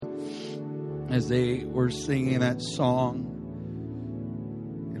as they were singing that song,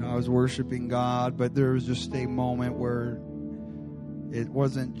 I was worshiping God, but there was just a moment where it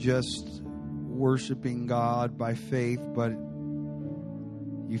wasn't just worshiping God by faith, but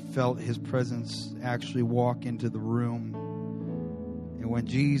you felt His presence actually walk into the room. And when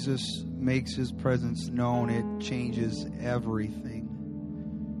Jesus makes His presence known, it changes everything.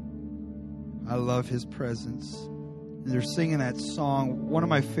 I love His presence. And they're singing that song. One of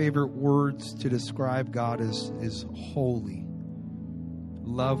my favorite words to describe God is holy.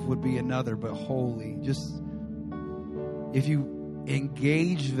 Love would be another, but holy. Just if you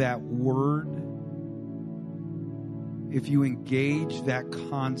engage that word, if you engage that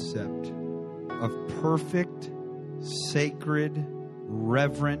concept of perfect, sacred,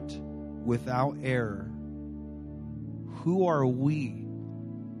 reverent, without error, who are we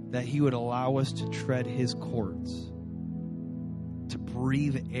that He would allow us to tread His courts, to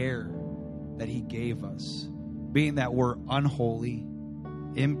breathe air that He gave us, being that we're unholy,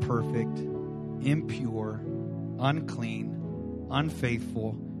 imperfect, impure, unclean,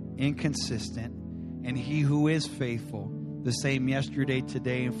 unfaithful, inconsistent, and He who is faithful, the same yesterday,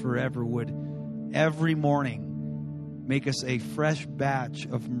 today, and forever, would every morning make us a fresh batch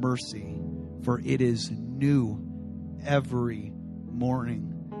of mercy, for it is new every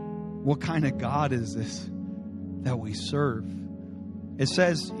morning. What kind of God is this that we serve? It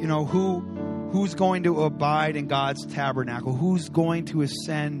says, who's going to abide in God's tabernacle? Who's going to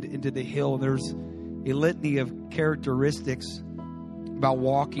ascend into the hill? There's a litany of characteristics about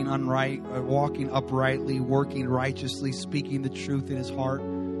walking uprightly, working righteously, speaking the truth in his heart.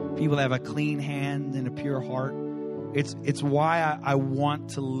 People that have a clean hand and a pure heart. It's why I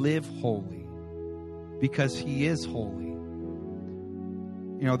want to live holy, because He is holy.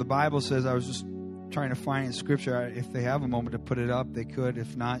 The Bible says, I was just trying to find in Scripture. If they have a moment to put it up, they could.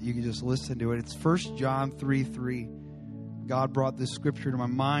 If not, you can just listen to it. It's 1 John 3:3. God brought this Scripture to my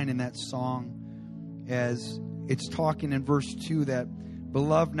mind in that song, as it's talking in verse 2 that,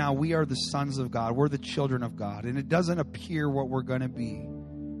 beloved, now we are the sons of God. We're the children of God. And it doesn't appear what we're going to be.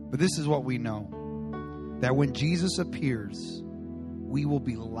 But this is what we know, that when Jesus appears, we will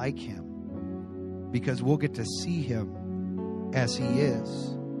be like Him, because we'll get to see Him as He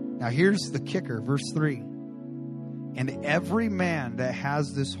is. Now here's the kicker, verse 3. And every man that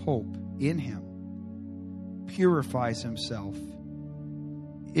has this hope in Him purifies himself,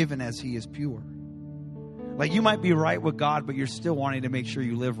 even as He is pure. Like, you might be right with God, but you're still wanting to make sure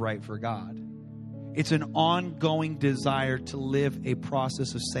you live right for God. It's an ongoing desire to live a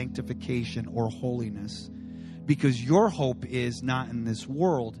process of sanctification or holiness, because your hope is not in this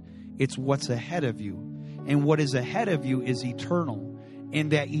world. It's what's ahead of you. And what is ahead of you is eternal. In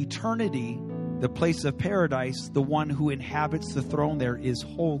that eternity, the place of paradise, the one who inhabits the throne there is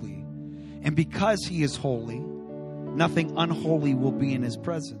holy. And because He is holy, nothing unholy will be in His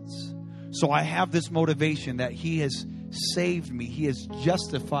presence. So I have this motivation that He has saved me. He has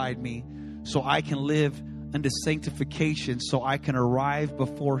justified me so I can live unto sanctification, so I can arrive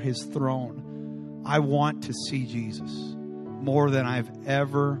before His throne. I want to see Jesus more than I've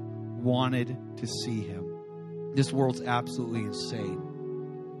ever wanted to see Him. This world's absolutely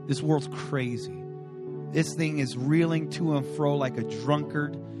insane. This world's crazy. This thing is reeling to and fro like a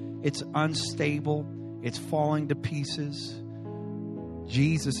drunkard. It's unstable. It's falling to pieces.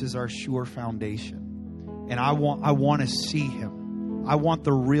 Jesus is our sure foundation. And I want to see Him. I want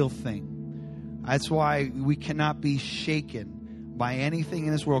the real thing. That's why we cannot be shaken by anything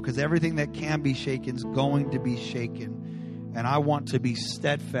in this world, because everything that can be shaken is going to be shaken. And I want to be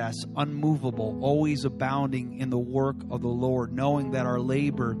steadfast, unmovable, always abounding in the work of the Lord, knowing that our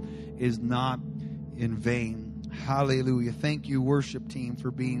labor is not in vain. Hallelujah. Thank you, worship team, for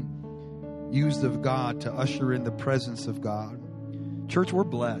being used of God to usher in the presence of God. Church, we're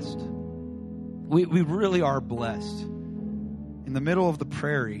blessed. We really are blessed. In the middle of the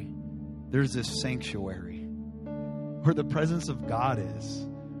prairie, there's this sanctuary where the presence of God is,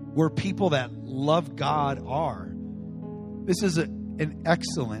 where people that love God are. This is an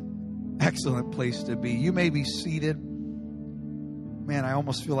excellent place to be. You may be seated. Man, I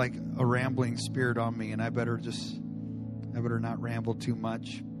almost feel like a rambling spirit on me, and I better not ramble too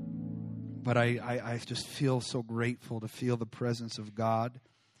much. But I just feel so grateful to feel the presence of God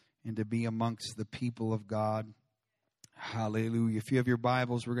and to be amongst the people of God. Hallelujah. If you have your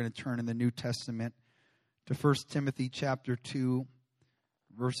Bibles, we're going to turn in the New Testament to 1 Timothy chapter 2,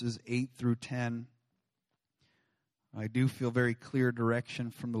 verses 8 through 10. I do feel very clear direction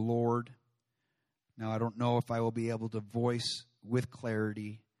from the Lord. Now, I don't know if I will be able to voice with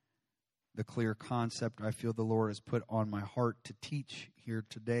clarity the clear concept I feel the Lord has put on my heart to teach here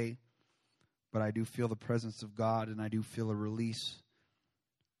today. but I do feel the presence of God, and I do feel a release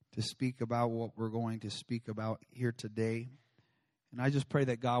to speak about what we're going to speak about here today. And I just pray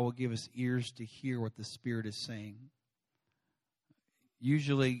that God will give us ears to hear what the Spirit is saying.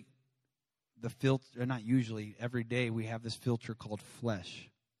 Usually, every day we have this filter called flesh.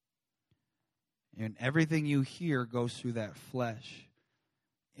 And everything you hear goes through that flesh.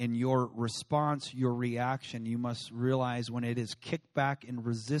 In your response, your reaction, you must realize when it is kicked back and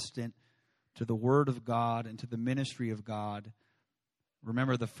resistant to the Word of God and to the ministry of God.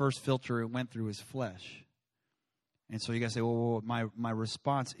 Remember, the first filter it went through is flesh. And so you got to say, well, my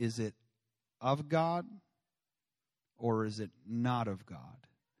response, is it of God or is it not of God?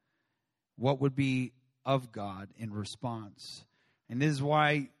 What would be of God in response? And this is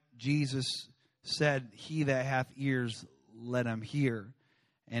why Jesus said, he that hath ears, let him hear.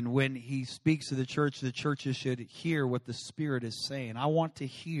 And when he speaks to the churches should hear what the Spirit is saying. I want to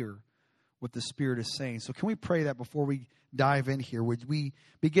hear what the Spirit is saying. So can we pray that before we dive in here? Would we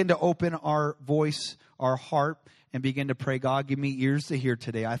begin to open our voice, our heart, and begin to pray, God, give me ears to hear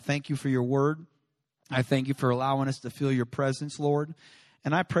today. I thank you for your word. I thank you for allowing us to feel your presence, Lord.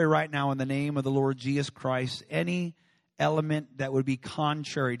 And I pray right now in the name of the Lord Jesus Christ, any element that would be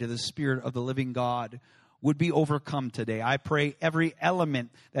contrary to the Spirit of the living God would be overcome today. I pray every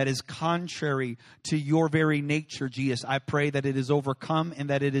element that is contrary to your very nature, Jesus, I pray that it is overcome and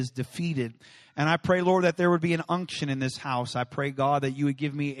that it is defeated. And I pray, Lord, that there would be an unction in this house. I pray, God, that you would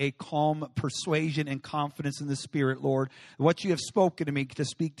give me a calm persuasion and confidence in the Spirit, Lord. What you have spoken to me to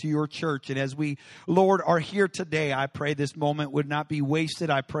speak to your church. And as we, Lord, are here today, I pray this moment would not be wasted.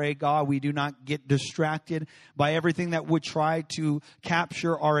 I pray, God, we do not get distracted by everything that would try to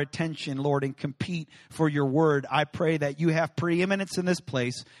capture our attention, Lord, and compete for your word. I pray that you have preeminence in this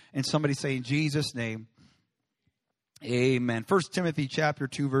place. And somebody say, in Jesus' name, amen. 1 Timothy chapter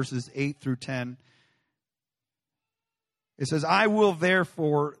 2, verses 8 through 10. It says, I will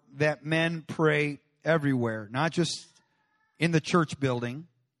therefore that men pray everywhere, not just in the church building,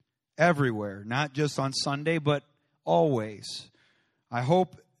 everywhere, not just on Sunday, but always. I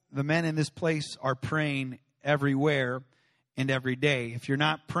hope the men in this place are praying everywhere and every day. If you're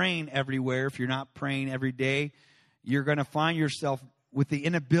not praying everywhere, if you're not praying every day, you're going to find yourself with the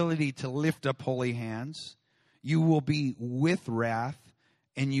inability to lift up holy hands. You will be with wrath,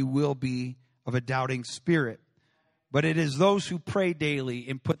 and you will be of a doubting spirit. But it is those who pray daily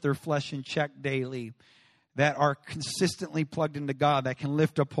and put their flesh in check daily that are consistently plugged into God, that can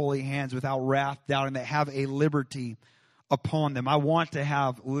lift up holy hands without wrath, doubting, that have a liberty upon them. I want to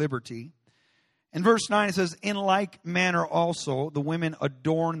have liberty. In verse 9 it says, in like manner also the women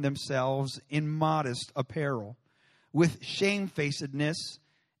adorn themselves in modest apparel, with shamefacedness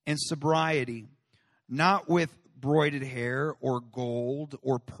and sobriety, not with broided hair or gold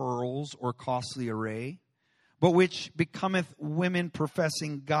or pearls or costly array, but which becometh women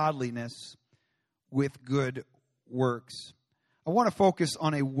professing godliness with good works. I want to focus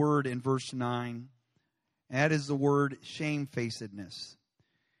on a word in verse 9, and that is the word shamefacedness.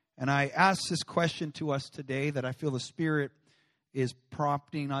 And I ask this question to us today that I feel the Spirit is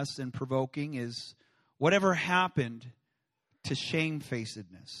prompting us and provoking is, whatever happened to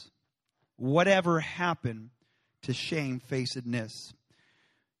shamefacedness? Whatever happened to shamefacedness?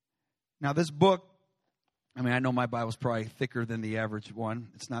 Now, this book, I know my Bible's probably thicker than the average one.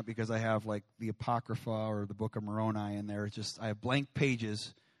 It's not because I have like the Apocrypha or the Book of Moroni in there. It's just I have blank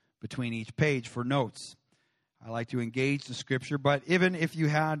pages between each page for notes. I like to engage the Scripture, but even if you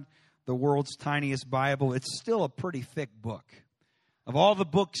had the world's tiniest Bible, it's still a pretty thick book. Of all the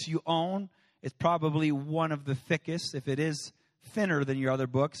books you own, it's probably one of the thickest. If it is thinner than your other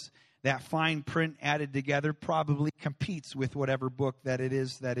books, that fine print added together probably competes with whatever book that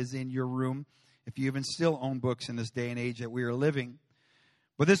is in your room, if you even still own books in this day and age that we are living.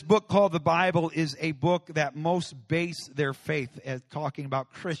 But this book called the Bible is a book that most base their faith, as talking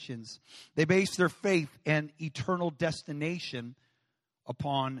about Christians. They base their faith and eternal destination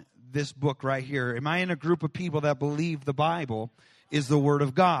upon this book right here. Am I in a group of people that believe the Bible is the Word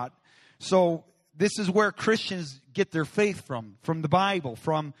of God? So this is where Christians get their faith from the Bible,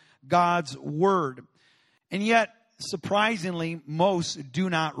 from God's Word. And yet, surprisingly, most do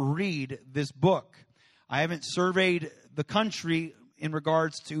not read this book. I haven't surveyed the country in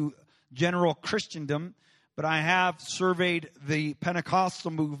regards to general Christendom, but I have surveyed the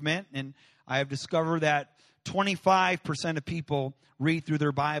Pentecostal movement, and I have discovered that 25% of people read through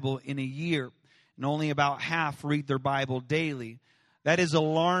their Bible in a year, and only about half read their Bible daily. That is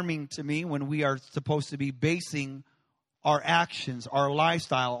alarming to me when we are supposed to be basing our actions, our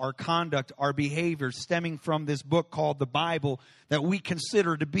lifestyle, our conduct, our behavior stemming from this book called the Bible that we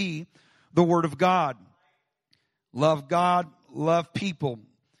consider to be the Word of God. God, love people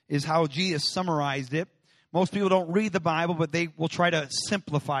is how Jesus summarized it. Most people don't read the Bible, but they will try to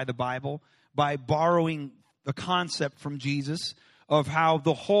simplify the Bible by borrowing the concept from Jesus of how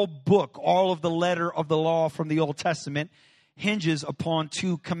the whole book, all of the letter of the law from the Old Testament, hinges upon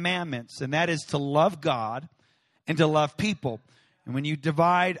two commandments, and that is to love God and to love people. And when you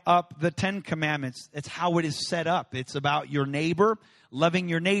divide up the 10 commandments, it's how it is set up. It's about your neighbor, loving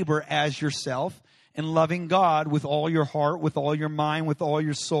your neighbor as yourself, and loving God with all your heart, with all your mind, with all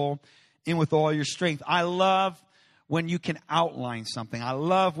your soul, and with all your strength. I love when you can outline something. I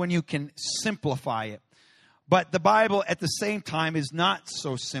love when you can simplify it. But the Bible at the same time is not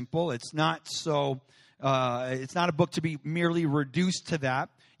so simple. It's not a book to be merely reduced to that.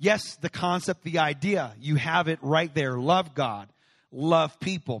 Yes, the concept, the idea, you have it right there. Love God, love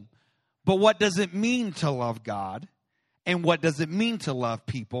people. But what does it mean to love God? And what does it mean to love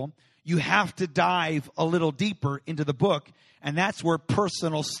people? You have to dive a little deeper into the book. And that's where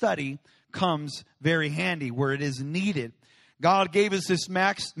personal study comes very handy, where it is needed. God gave us this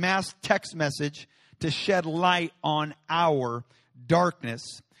mass text message to shed light on our darkness.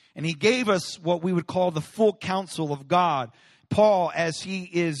 And he gave us what we would call the full counsel of God. Paul, as he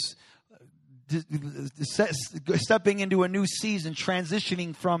is stepping into a new season,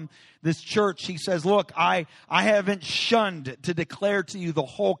 transitioning from this church, he says, look, I haven't shunned to declare to you the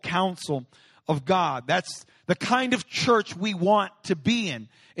whole counsel of God. That's the kind of church we want to be in,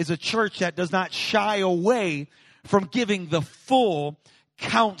 is a church that does not shy away from giving the full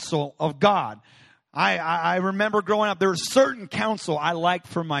counsel of God. I remember growing up, there was certain counsel I liked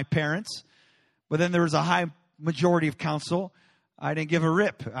from my parents, but then there was a high majority of counsel I didn't give a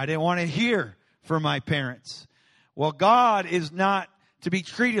rip. I didn't want to hear from my parents. Well, God is not to be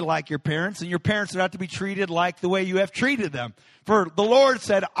treated like your parents, and your parents are not to be treated like the way you have treated them. For the Lord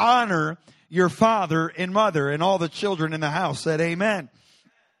said, honor your father and mother, and all the children in the house said amen.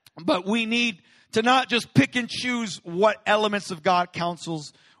 But we need to not just pick and choose what elements of God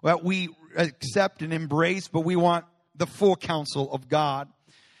counsels that we accept and embrace, but we want the full counsel of God.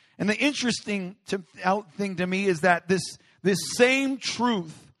 And the interesting thing to me is that this same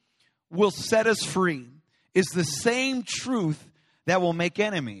truth will set us free, is the same truth that will make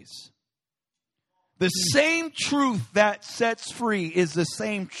enemies. The same truth that sets free is the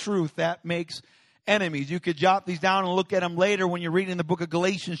same truth that makes enemies. You could jot these down and look at them later when you're reading the book of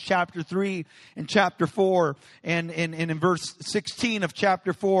Galatians chapter 3 and chapter 4. And in verse 16 of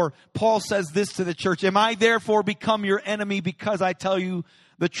chapter 4, Paul says this to the church: am I therefore become your enemy because I tell you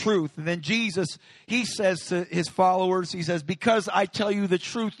the truth? And then Jesus, he says to his followers, he says, because I tell you the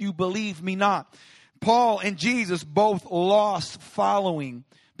truth, you believe me not. Paul and Jesus both lost following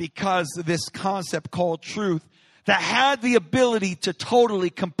because of this concept called truth that had the ability to totally,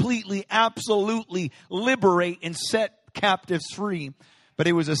 completely, absolutely liberate and set captives free. But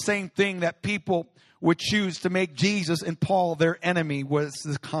it was the same thing that people would choose to make Jesus and Paul their enemy, was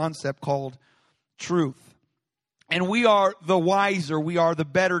this concept called truth. And we are the wiser, we are the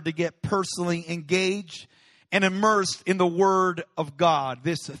better to get personally engaged and immersed in the Word of God.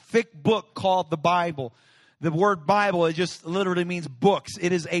 This thick book called the Bible. The word Bible, it just literally means books.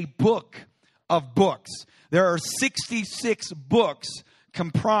 It is a book of books. There are 66 books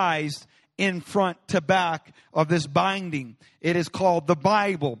comprised in front to back of this binding. It is called the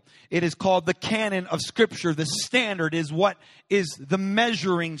Bible. It is called the canon of Scripture. The standard is what is the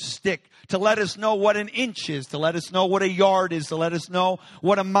measuring stick to let us know what an inch is, to let us know what a yard is, to let us know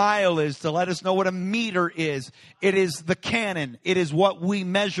what a mile is, to let us know what a meter is. It is the canon. It is what we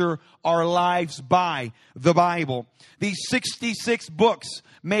measure our lives by, the Bible. These 66 books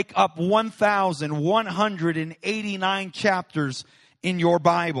make up 1,189 chapters in your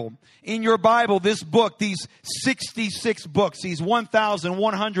Bible. In your Bible, this book, these 66 books, these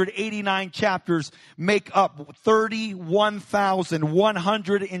 1,189 chapters make up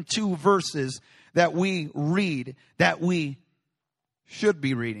 31,102 verses that we read, that we should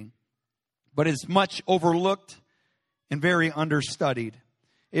be reading. But it's much overlooked and very understudied.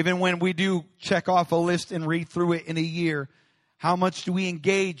 Even when we do check off a list and read through it in a year, how much do we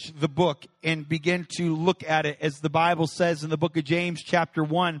engage the book and begin to look at it? As the Bible says in the book of James chapter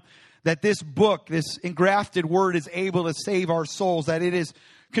 1, that this book, this engrafted word, is able to save our souls, that it is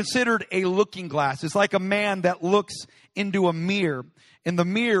considered a looking glass. It's like a man that looks into a mirror, and the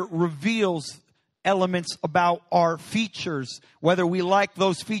mirror reveals elements about our features, whether we like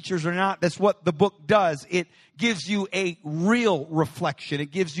those features or not. That's what the book does. It gives you a real reflection.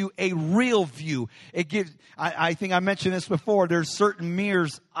 It gives you a real view. It gives, I think I mentioned this before, there's certain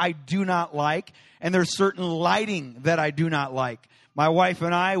mirrors I do not like, and there's certain lighting that I do not like. My wife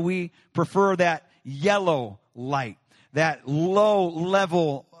and I, we prefer that yellow light, that low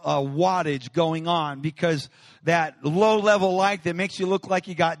level wattage going on, because that low level light that makes you look like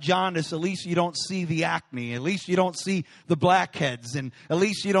you got jaundice, at least you don't see the acne, at least you don't see the blackheads, and at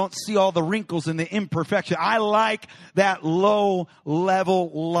least you don't see all the wrinkles and the imperfection. I like that low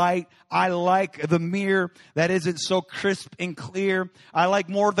level light. I like the mirror that isn't so crisp and clear. I like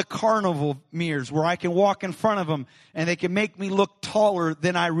more of the carnival mirrors where I can walk in front of them and they can make me look taller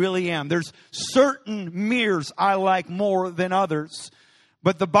than I really am. There's certain mirrors I like more than others.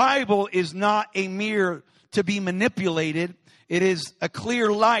 But the Bible is not a mirror to be manipulated. It is a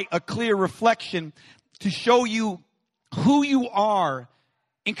clear light, a clear reflection to show you who you are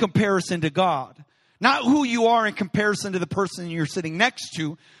in comparison to God. Not who you are in comparison to the person you're sitting next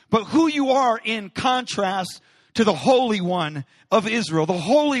to, but who you are in contrast to the Holy One of Israel, the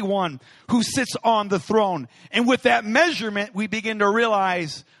Holy One who sits on the throne. And with that measurement, we begin to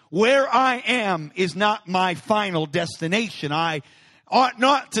realize where I am is not my final destination. I ought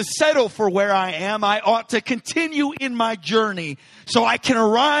not to settle for where I am. I ought to continue in my journey so I can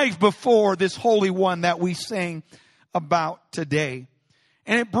arrive before this Holy One that we sing about today.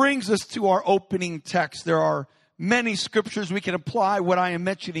 And it brings us to our opening text. There are many scriptures we can apply what I am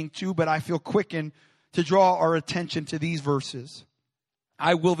mentioning to, but I feel quickened to draw our attention to these verses.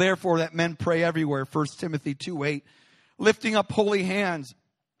 I will therefore that men pray everywhere, 1 Timothy 2:8, lifting up holy hands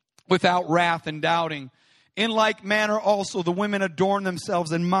without wrath and doubting. In like manner also the women adorn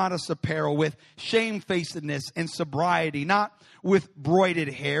themselves in modest apparel, with shamefacedness and sobriety, not with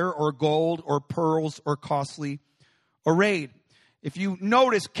broided hair or gold or pearls or costly arrayed. If you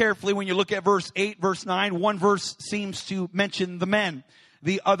notice carefully when you look at verse 8, verse 9, one verse seems to mention the men.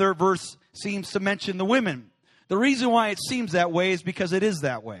 The other verse seems to mention the women. The reason why it seems that way is because it is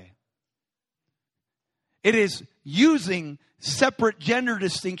that way. It is using separate gender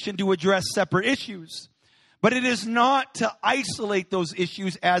distinction to address separate issues. But it is not to isolate those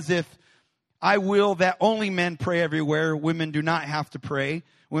issues as if I will that only men pray everywhere. Women do not have to pray.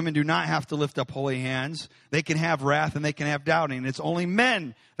 Women do not have to lift up holy hands. They can have wrath and they can have doubting. It's only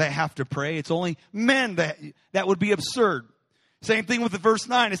men that have to pray. It's only men that would be absurd. Same thing with the verse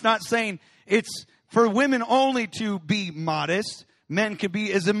 9. It's not saying it's for women only to be modest. Men can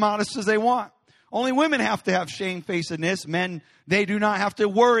be as immodest as they want. Only women have to have shamefacedness. Men, they do not have to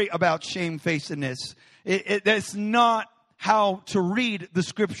worry about shamefacedness. That's not how to read the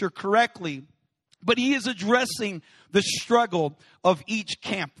scripture correctly. But he is addressing the struggle of each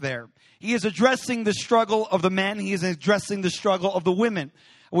camp there. He is addressing the struggle of the men. He is addressing the struggle of the women,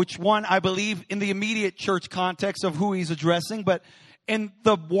 which one, I believe, in the immediate church context of who he's addressing, but in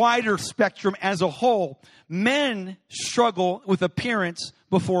the wider spectrum as a whole, men struggle with appearance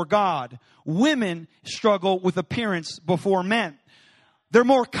before God. Women struggle with appearance before men. They're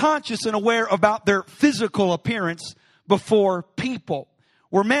more conscious and aware about their physical appearance before people.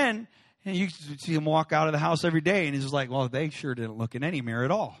 Where men, and you see them walk out of the house every day, and it's just like, well, they sure didn't look in any mirror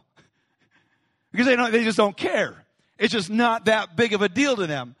at all. Because they just don't care. It's just not that big of a deal to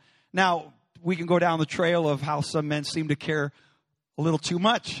them. Now, we can go down the trail of how some men seem to care a little too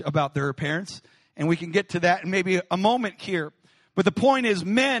much about their appearance, and we can get to that in maybe a moment here. But the point is,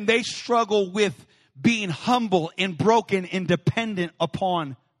 men, they struggle with being humble and broken and dependent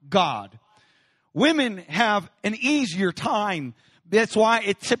upon God. Women have an easier time. That's why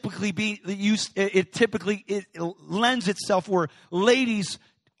it typically lends itself where ladies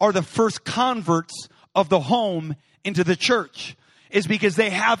are the first converts of the home into the church, is because they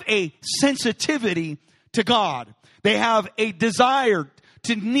have a sensitivity to God. They have a desire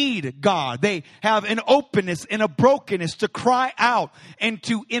to need God. They have an openness and a brokenness to cry out and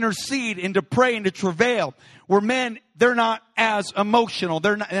to intercede and to pray and to travail. Where men, they're not as emotional.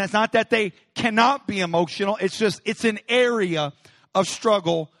 And it's not that they cannot be emotional. It's just, it's an area of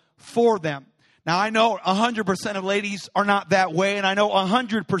struggle for them. Now, I know 100% of ladies are not that way, and I know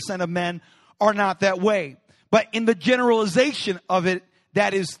 100% of men are not that way. But in the generalization of it,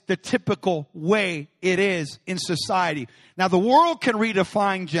 that is the typical way it is in society. Now, the world can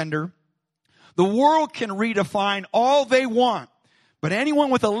redefine gender. The world can redefine all they want. But anyone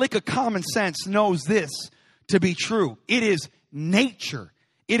with a lick of common sense knows this to be true. It is nature.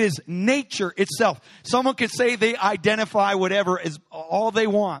 It is nature itself. Someone could say they identify whatever as all they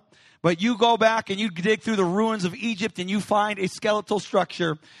want. But you go back and you dig through the ruins of Egypt and you find a skeletal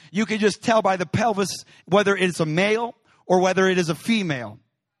structure. You can just tell by the pelvis whether it's a male or whether it is a female.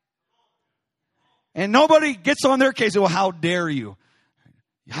 And nobody gets on their case. Well, how dare you?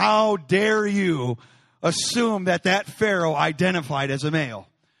 How dare you assume that Pharaoh identified as a male?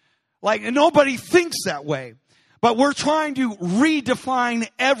 Like, nobody thinks that way. But we're trying to redefine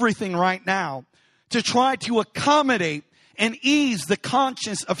everything right now to try to accommodate and ease the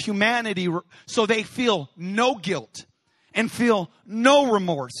conscience of humanity so they feel no guilt and feel no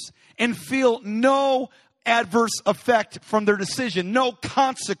remorse and feel no adverse effect from their decision, no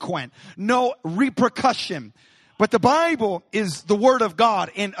consequence, no repercussion. But the Bible is the Word of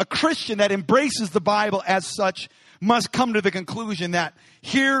God, and a Christian that embraces the Bible as such must come to the conclusion that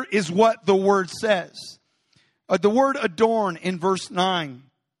here is what the Word says. The word adorn in verse 9,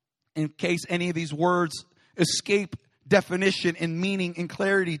 in case any of these words escape definition and meaning and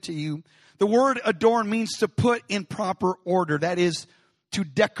clarity to you, the word adorn means to put in proper order. That is, to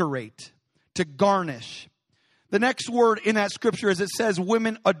decorate, to garnish. The next word in that scripture is it says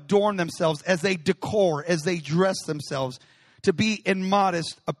women adorn themselves as they decor, as they dress themselves to be in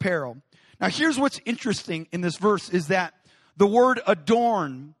modest apparel. Now here's what's interesting in this verse is that the word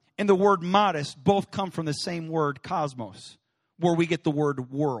adorn and the word modest both come from the same word cosmos, where we get the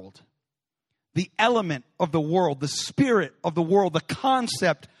word world. The element of the world, the spirit of the world, the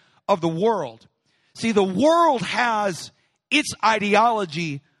concept of the world. See, the world has its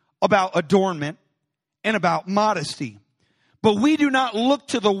ideology about adornment and about modesty. But we do not look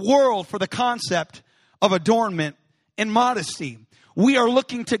to the world for the concept of adornment and modesty. We are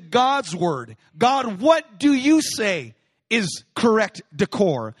looking to God's word. God, what do you say is correct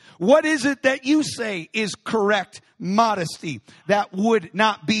decor? What is it that you say is correct modesty that would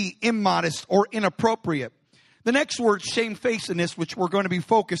not be immodest or inappropriate? The next word, shamefacedness, which we're going to be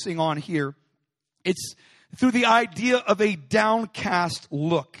focusing on here, it's through the idea of a downcast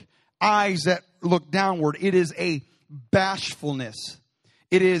look, eyes that look downward. It is a bashfulness.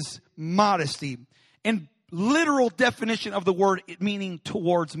 It is modesty. And literal definition of the word, it meaning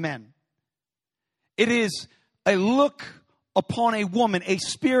towards men. It is a look upon a woman, a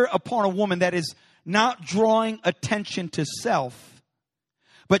spirit upon a woman that is not drawing attention to self,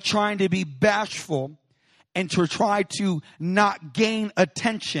 but trying to be bashful and to try to not gain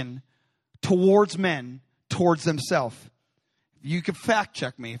attention towards men, towards themselves. You can fact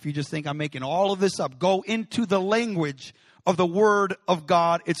check me if you just think I'm making all of this up. Go into the language of the Word of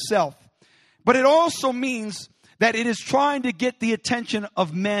God itself. But it also means that it is trying to get the attention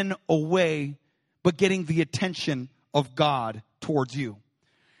of men away, but getting the attention of God towards you.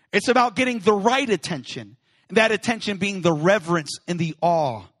 It's about getting the right attention. And that attention being the reverence and the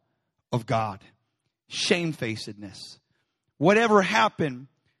awe of God. Shamefacedness. Whatever happened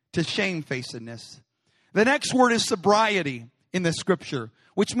to shamefacedness? The next word is sobriety in the scripture,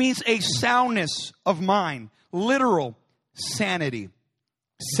 which means a soundness of mind. Literal sanity,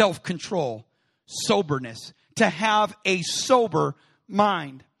 self-control, soberness. To have a sober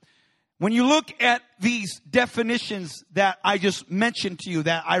mind. When you look at these definitions that I just mentioned to you,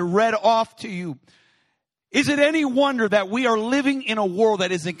 that I read off to you, is it any wonder that we are living in a world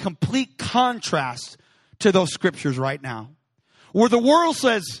that is in complete contrast to those scriptures right now? Where the world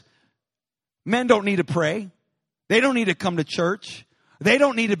says, men don't need to pray. They don't need to come to church. They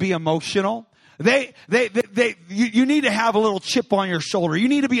don't need to be emotional. You need to have a little chip on your shoulder. You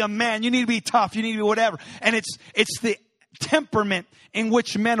need to be a man. You need to be tough. You need to be whatever. And it's the temperament in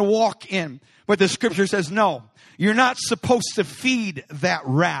which men walk in. But the scripture says, no, you're not supposed to feed that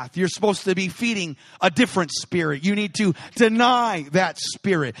wrath. You're supposed to be feeding a different spirit. You need to deny that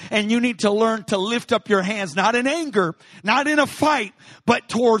spirit. And you need to learn to lift up your hands, not in anger, not in a fight, but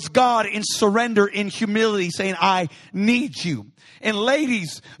towards God in surrender, in humility, saying, I need you. And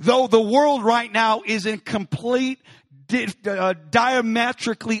ladies, though the world right now is in complete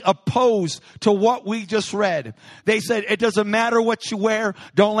diametrically opposed to what we just read. They said, it doesn't matter what you wear.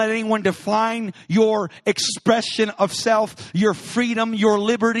 Don't let anyone define your expression of self, your freedom, your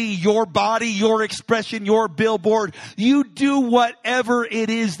liberty, your body, your expression, your billboard. You do whatever it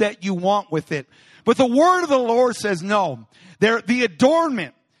is that you want with it. But the word of the Lord says, no, the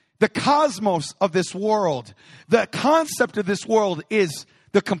adornment, the cosmos of this world, the concept of this world is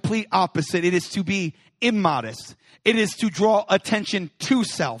the complete opposite. It is to be immodest. It is to draw attention to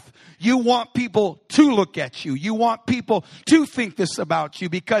self. You want people to look at you. You want people to think this about you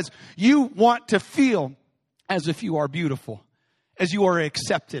because you want to feel as if you are beautiful, as you are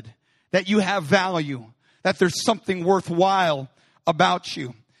accepted, that you have value, that there's something worthwhile about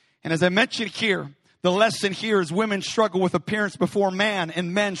you. And as I mentioned here, the lesson here is women struggle with appearance before man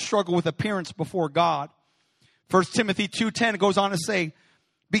and men struggle with appearance before God. 1 Timothy 2:10 goes on to say,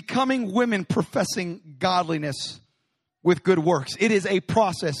 becoming women professing godliness with good works. It is a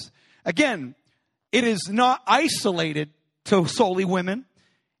process. Again, it is not isolated to solely women.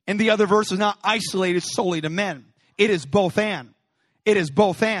 And the other verse is not isolated solely to men. It is both and. It is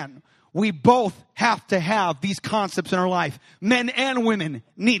both and. We both have to have these concepts in our life. Men and women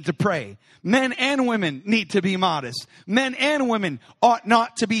need to pray. Men and women need to be modest. Men and women ought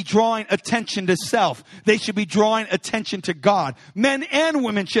not to be drawing attention to self. They should be drawing attention to God. Men and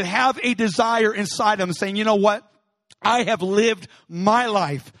women should have a desire inside them saying, you know what? I have lived my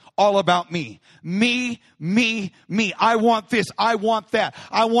life all about me. Me, me, me. I want this. I want that.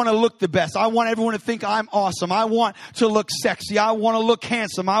 I want to look the best. I want everyone to think I'm awesome. I want to look sexy. I want to look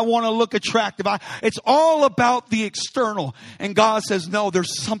handsome. I want to look attractive. It's all about the external. And God says, no,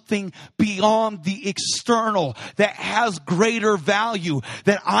 there's something beyond the external that has greater value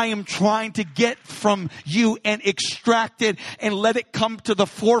that I am trying to get from you and extract it and let it come to the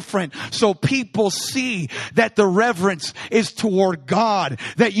forefront so people see that the reverence is toward God,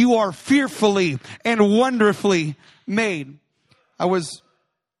 that you are fearfully and wonderfully made.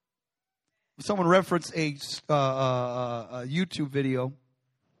 Someone referenced a YouTube video,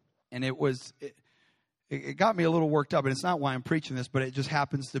 and it got me a little worked up. And it's not why I'm preaching this, but it just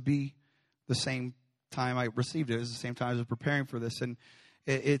happens to be the same time I received it. It was the same time I was preparing for this. And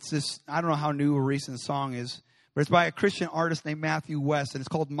it's this, I don't know how new a recent song is, but it's by a Christian artist named Matthew West, and it's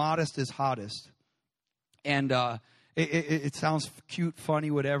called Modest is Hottest. And it sounds cute,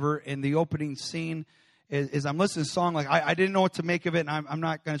 funny, whatever. And the opening scene is I'm listening to the song, like I didn't know what to make of it, and I'm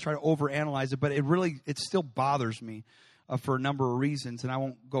not going to try to overanalyze it, but it still bothers me for a number of reasons, and I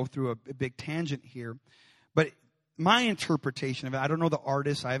won't go through a big tangent here. But my interpretation of it, I don't know the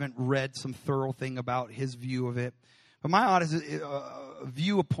artist, I haven't read some thorough thing about his view of it, but my honest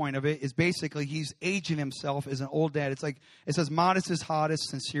viewpoint of it is basically he's aging himself as an old dad. It's like, it says, modest is hottest,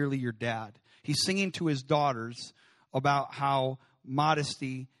 sincerely your dad. He's singing to his daughters about how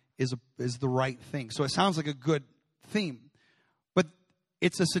modesty is the right thing. So it sounds like a good theme. But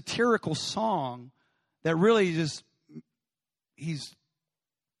it's a satirical song that really just, he's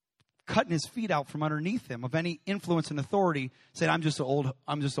cutting his feet out from underneath him of any influence and authority, saying, I'm just an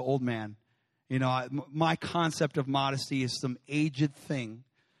old man. You know, my concept of modesty is some aged thing.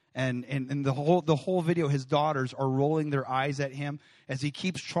 And the whole video, his daughters are rolling their eyes at him as he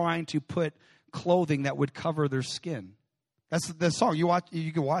keeps trying to put clothing that would cover their skin. That's the song.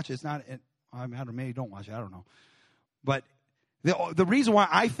 You can watch it. It's not, I don't know, maybe you don't watch it. I don't know. But the reason why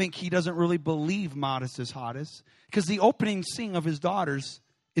I think he doesn't really believe modest is hottest, because the opening scene of his daughters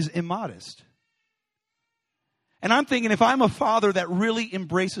is immodest. And I'm thinking, if I'm a father that really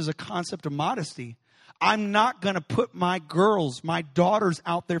embraces a concept of modesty, I'm not going to put my girls, my daughters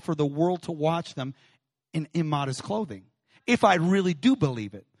out there for the world to watch them in immodest clothing, if I really do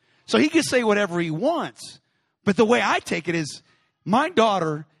believe it. So he can say whatever he wants. But the way I take it is, my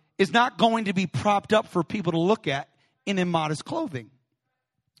daughter is not going to be propped up for people to look at in immodest clothing.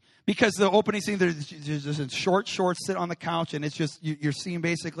 Because the opening scene, there's just in short shorts sit on the couch, and it's just, you're seeing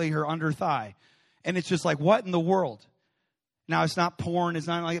basically her under thigh. And it's just like, what in the world? Now, it's not porn, it's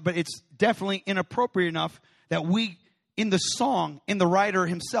not like, but it's definitely inappropriate enough that we, in the song, in the writer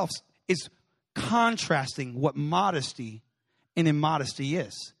himself, is contrasting what modesty and immodesty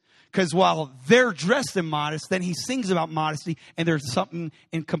is. Because while they're dressed immodest, then he sings about modesty, and there's something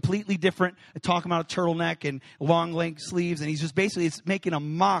in completely different, talking about a turtleneck and long length sleeves, and he's just basically, it's making a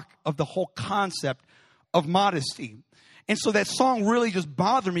mock of the whole concept of modesty. And so that song really just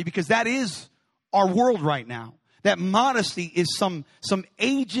bothered me, because that is our world right now. That modesty is some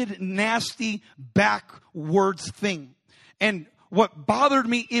aged, nasty, backwards thing. And what bothered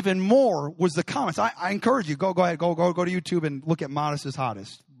me even more was the comments. I encourage you, go ahead, go to YouTube and look at Modest is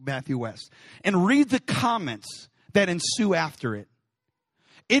Hottest, Matthew West, and read the comments that ensue after it.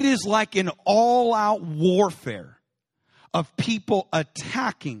 It is like an all-out warfare of people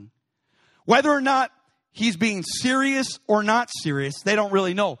attacking. Whether or not he's being serious or not serious, they don't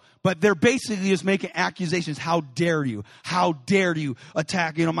really know. But they're basically just making accusations. How dare you? How dare you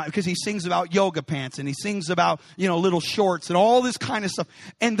attack, because he sings about yoga pants, and he sings about, little shorts and all this kind of stuff.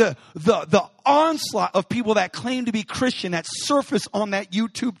 And the onslaught of people that claim to be Christian that surface on that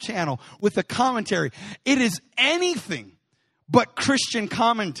YouTube channel with the commentary, it is anything but Christian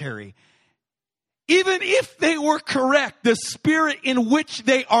commentary. Even if they were correct, the spirit in which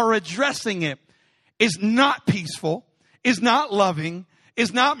they are addressing it is not peaceful, is not loving,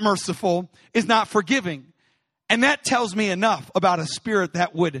 is not merciful, is not forgiving. And that tells me enough about a spirit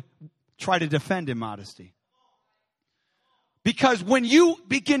that would try to defend immodesty. Because when you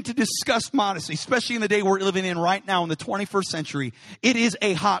begin to discuss modesty, especially in the day we're living in right now in the 21st century, it is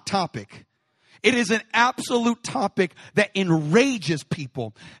a hot topic. It is an absolute topic that enrages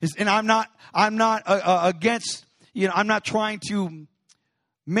people. And I'm not against, I'm not trying to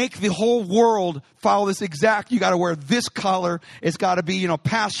make the whole world follow this exact, you got to wear this color. It's got to be,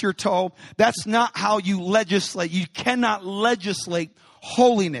 past your toe. That's not how you legislate. You cannot legislate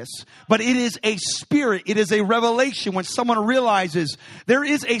holiness. But it is a spirit. It is a revelation when someone realizes there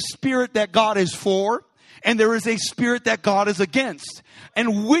is a spirit that God is for and there is a spirit that God is against.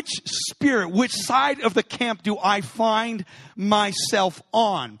 And which spirit, which side of the camp do I find myself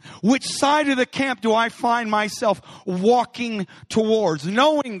on? Which side of the camp do I find myself walking towards,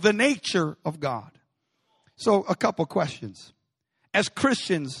 knowing the nature of God? So a couple questions. As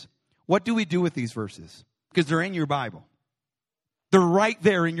Christians, what do we do with these verses? Because they're in your Bible. They're right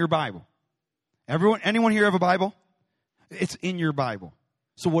there in your Bible. Anyone here have a Bible? It's in your Bible.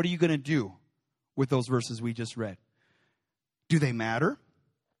 So what are you going to do with those verses we just read? Do they matter?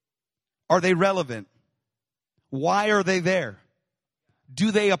 Are they relevant? Why are they there?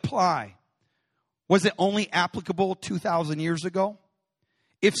 Do they apply? Was it only applicable 2,000 years ago?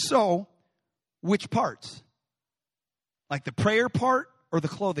 If so, which parts? Like the prayer part or the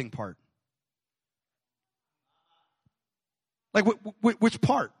clothing part? Like which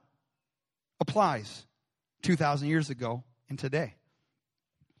part applies 2,000 years ago and today?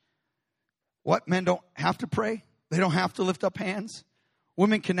 What? Men don't have to pray? They don't have to lift up hands?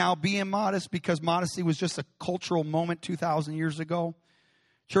 Women can now be immodest because modesty was just a cultural moment 2,000 years ago?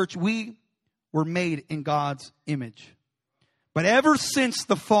 Church, we were made in God's image. But ever since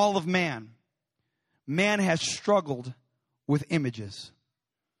the fall of man has struggled with images.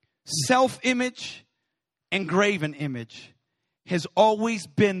 Self-image and graven image has always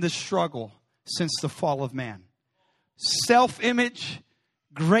been the struggle since the fall of man. Self-image,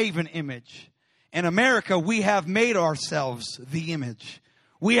 graven image. In America, we have made ourselves the image.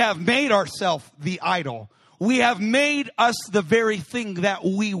 We have made ourselves the idol. We have made us the very thing that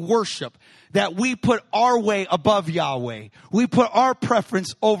we worship, that we put our way above Yahweh. We put our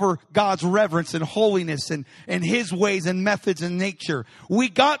preference over God's reverence and holiness and His ways and methods and nature. We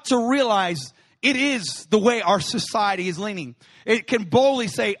got to realize it is the way our society is leaning. It can boldly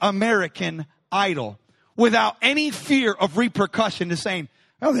say American Idol without any fear of repercussion to saying,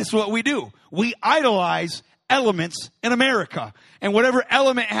 oh, that's what we do. We idolize elements in America. And whatever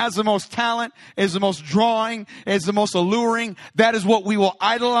element has the most talent, is the most drawing, is the most alluring, that is what we will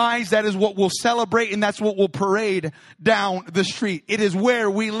idolize, that is what we'll celebrate, and that's what we'll parade down the street. It is where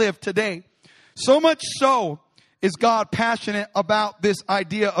we live today. So much so is God passionate about this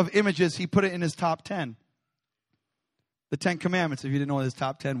idea of images, He put it in His top 10. The 10 Commandments, if you didn't know what His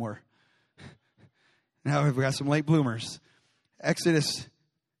top 10 were. Now we've got some late bloomers. Exodus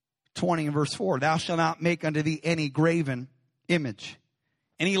 20 and verse 4. Thou shalt not make unto thee any graven image,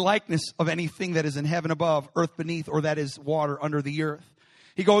 any likeness of anything that is in heaven above, earth beneath, or that is water under the earth.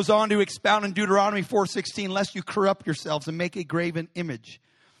 He goes on to expound in Deuteronomy 4:16, lest you corrupt yourselves and make a graven image.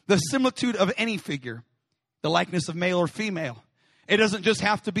 The similitude of any figure, the likeness of male or female. It doesn't just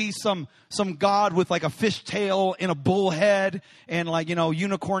have to be some god with like a fish tail and a bull head and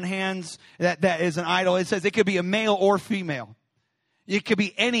unicorn hands. That is an idol. It says it could be a male or female. It could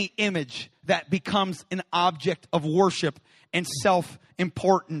be any image that becomes an object of worship and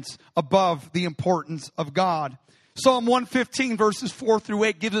self-importance above the importance of God. Psalm 115 verses 4 through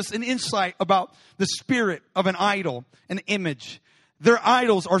 8 gives us an insight about the spirit of an idol, an image. Their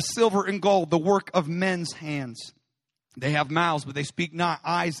idols are silver and gold, the work of men's hands. They have mouths, but they speak not.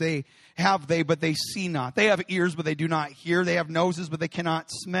 Eyes but they see not. They have ears, but they do not hear. They have noses, but they cannot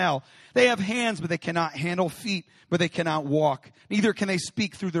smell. They have hands, but they cannot handle. Feet, but they cannot walk. Neither can they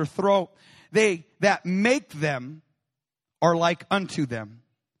speak through their throat. They that make them are like unto them.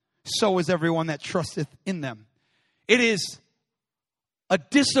 So is everyone that trusteth in them. It is a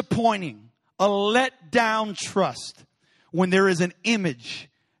disappointing, a let down trust when there is an image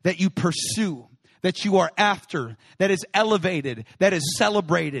that you pursue, that you are after, that is elevated, that is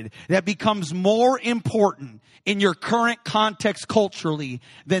celebrated, that becomes more important in your current context culturally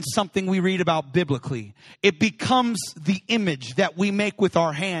than something we read about biblically. It becomes the image that we make with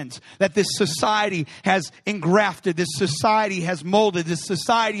our hands, that this society has engrafted, this society has molded, this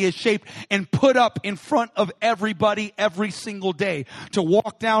society has shaped and put up in front of everybody every single day. To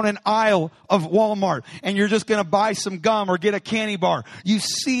walk down an aisle of Walmart and you're just going to buy some gum or get a candy bar. You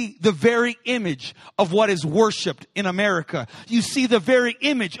see the very image image of what is worshiped in America. You see the very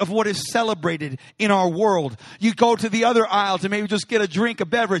image of what is celebrated in our world. You go to the other aisle to maybe just get a drink, a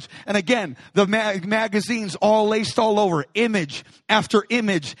beverage. And again, the magazines all laced all over. Image after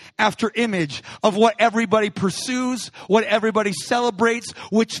image after image of what everybody pursues, what everybody celebrates,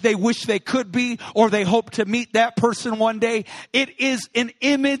 which they wish they could be, or they hope to meet that person one day. It is an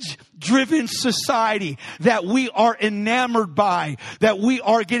image-driven society that we are enamored by, that we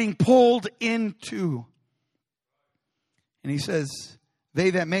are getting pulled into. And he says,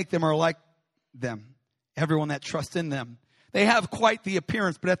 they that make them are like them, everyone that trusts in them. They have quite the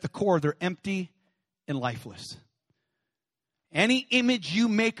appearance, but at the core, they're empty and lifeless. Any image you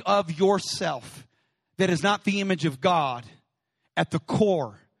make of yourself that is not the image of God, at the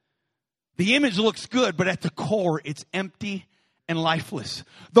core, the image looks good, but at the core, it's empty and lifeless.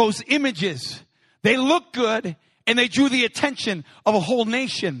 Those images, they look good and they drew the attention of a whole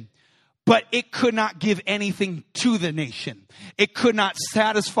nation, but it could not give anything to the nation. It could not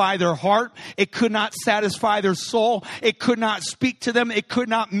satisfy their heart. It could not satisfy their soul. It could not speak to them. It could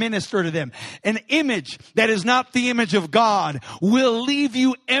not minister to them. An image that is not the image of God will leave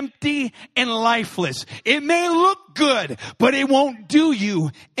you empty and lifeless. It may look good, but it won't do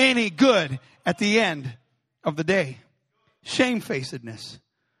you any good at the end of the day. Shamefacedness.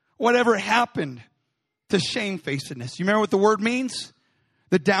 Whatever happened to shamefacedness? You remember what the word means?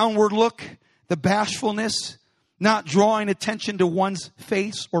 The downward look, the bashfulness, not drawing attention to one's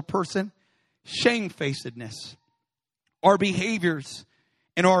face or person. Shamefacedness. Our behaviors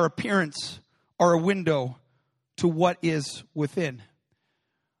and our appearance are a window to what is within.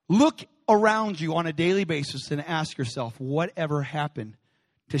 Look around you on a daily basis and ask yourself, whatever happened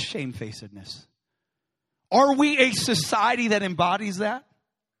to shamefacedness? Are we a society that embodies that?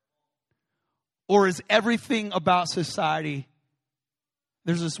 Or is everything about society,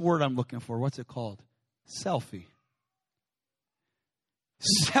 there's this word I'm looking for. What's it called? Selfie.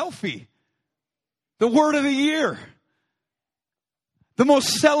 Selfie. The word of the year. The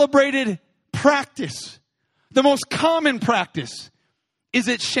most celebrated practice. The most common practice. Is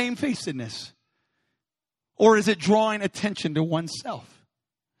it shamefacedness? Or is it drawing attention to oneself?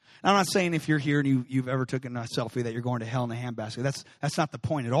 I'm not saying if you're here and you've ever taken a selfie that you're going to hell in a handbasket. That's not the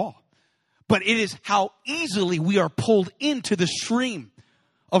point at all. But it is how easily we are pulled into the stream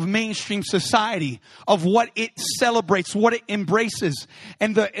of mainstream society, of what it celebrates, what it embraces.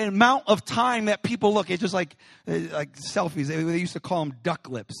 And the amount of time that people look, it's just like selfies. They used to call them duck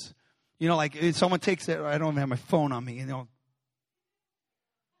lips. You know, like if someone takes it, I don't even have my phone on me, you know.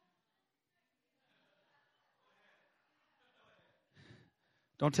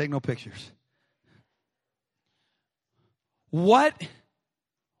 Don't take no pictures. What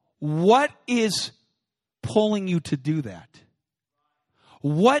is pulling you to do that?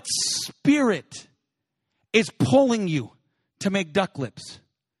 What spirit is pulling you to make duck lips?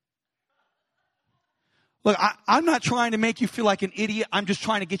 Look, I'm not trying to make you feel like an idiot. I'm just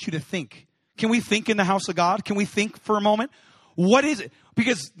trying to get you to think. Can we think in the house of God? Can we think for a moment? What is it?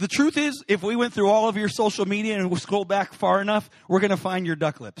 Because the truth is, if we went through all of your social media and we scroll back far enough, we're going to find your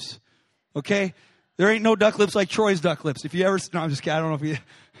duck lips. Okay? There ain't no duck lips like Troy's duck lips. If you ever, no, I'm just kidding. I don't know if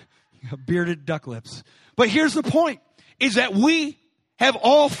you bearded duck lips. But here's the point, is that we have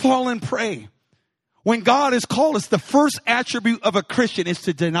all fallen prey. When God has called us, the first attribute of a Christian is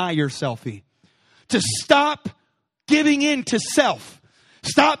to deny your selfie. To stop giving in to self.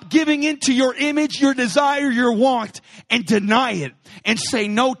 Stop giving in to your image, your desire, your want, and deny it and say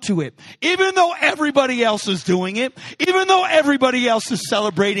no to it. Even though everybody else is doing it, even though everybody else is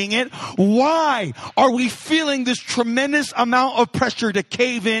celebrating it, why are we feeling this tremendous amount of pressure to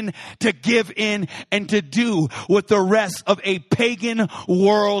cave in, to give in, and to do what the rest of a pagan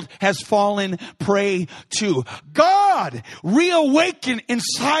world has fallen prey to? God, reawaken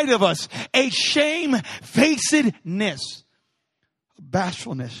inside of us a shamefacedness.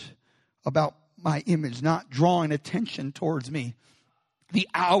 Bashfulness about my image, not drawing attention towards me. The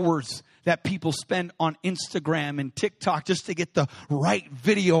hours that people spend on Instagram and TikTok just to get the right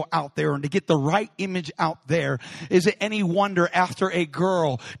video out there and to get the right image out there. Is it any wonder after a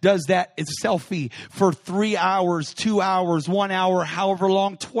girl does that selfie for 3 hours, 2 hours, 1 hour, however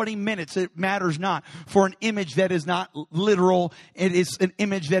long, 20 minutes, it matters not, for an image that is not literal. It is an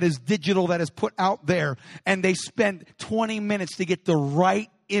image that is digital, that is put out there. And they spend 20 minutes to get the right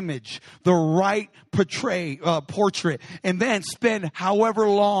image, the right portrait, and then spend however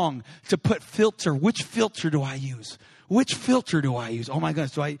long to put filter. Which filter do I use? Which filter do I use? Oh my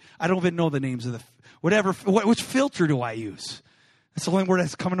goodness, I don't even know the names of which filter do I use? That's the only word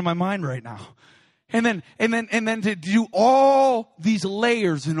that's coming to my mind right now. And then to do all these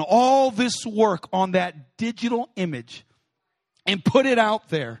layers and all this work on that digital image and put it out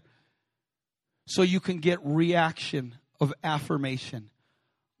there so you can get reaction of affirmation.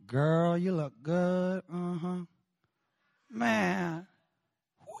 Girl, you look good. Man.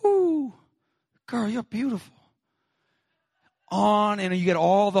 Woo. Girl, you're beautiful. And you get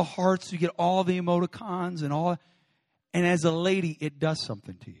all the hearts, you get all the emoticons and all. And as a lady, it does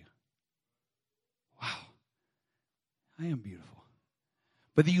something to you. Wow. I am beautiful.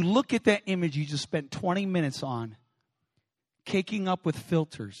 But you look at that image you just spent 20 minutes on, caking up with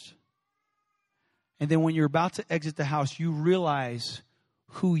filters. And then when you're about to exit the house, you realize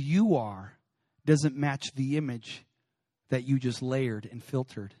who you are doesn't match the image that you just layered and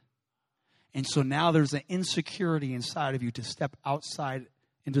filtered. And so now there's an insecurity inside of you to step outside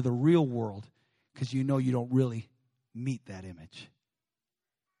into the real world because you know you don't really meet that image.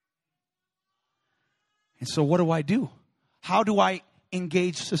 And so what do? How do I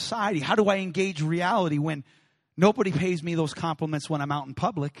engage society? How do I engage reality when nobody pays me those compliments when I'm out in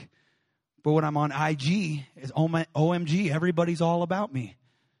public? But when I'm on IG, it's OMG, everybody's all about me.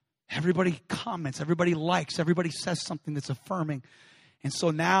 Everybody comments, everybody likes, everybody says something that's affirming. And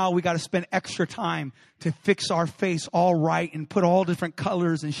so now we got to spend extra time to fix our face all right and put all different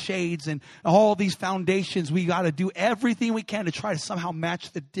colors and shades and all these foundations. We got to do everything we can to try to somehow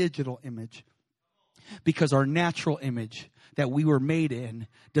match the digital image. Because our natural image that we were made in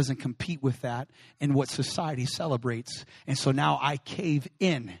doesn't compete with that and what society celebrates. And so now I cave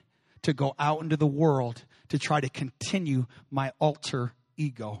in to go out into the world to try to continue my alter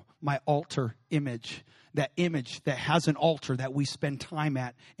ego, my alter image. That image that has an altar that we spend time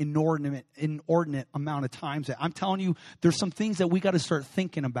at, inordinate amount of times at. I'm telling you, there's some things that we got to start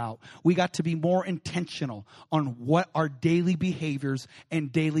thinking about. We got to be more intentional on what our daily behaviors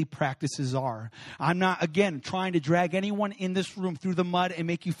and daily practices are. I'm not, again, trying to drag anyone in this room through the mud and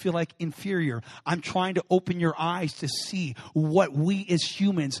make you feel like inferior. I'm trying to open your eyes to see what we as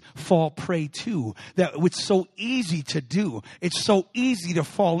humans fall prey to. That it's so easy to do. It's so easy to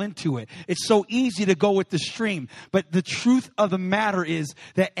fall into it. It's so easy to go with the stream. But the truth of the matter is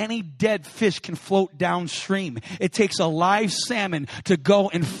that any dead fish can float downstream. It takes a live salmon to go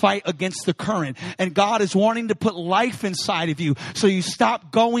and fight against the current. And God is wanting to put life inside of you so you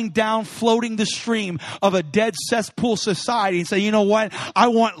stop going down, floating the stream of a dead cesspool society and say, you know what? I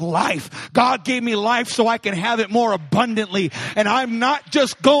want life. God gave me life so I can have it more abundantly. And I'm not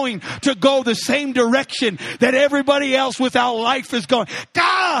just going to go the same direction that everybody else without life is going.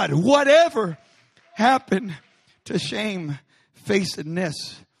 God, whatever happened to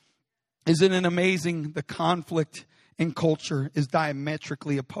shamefacedness? Isn't it amazing the conflict in culture is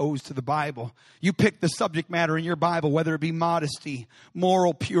diametrically opposed to the Bible? You pick the subject matter in your Bible, whether it be modesty,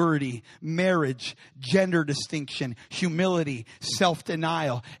 moral purity, marriage, gender distinction, humility,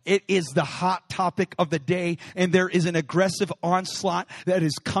 self-denial. It is the hot topic of the day, and there is an aggressive onslaught that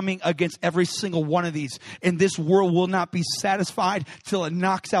is coming against every single one of these. And this world will not be satisfied till it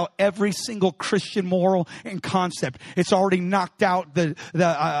knocks out every single Christian moral and concept. It's already knocked out the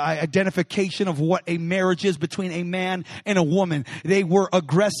identification of what a marriage is between a man and a woman. They were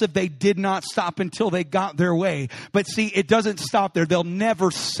aggressive. They did not stop until they got their way. But see, it doesn't stop there. They'll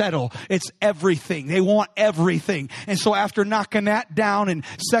never settle. It's everything. They want everything. And so after knocking that down and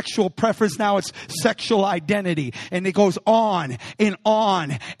sexual preference, now it's sexual identity. And it goes on and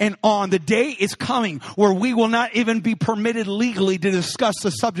on and on. The day is coming where we will not even be permitted legally to discuss the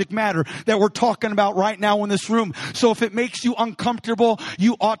subject matter that we're talking about right now in this room. So if it makes you uncomfortable,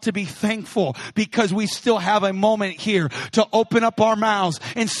 you ought to be thankful because we still have a moment here to open up our mouths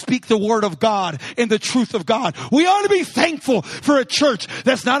and speak the word of God and the truth of God. We ought to be thankful for a church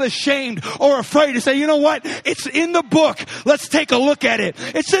that's not ashamed or afraid to say, you know what? It's in the book. Let's take a look at it.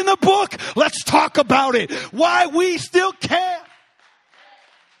 It's in the book. Let's talk about it. Why we still care.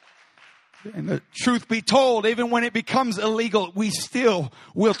 And the truth be told, even when it becomes illegal, we still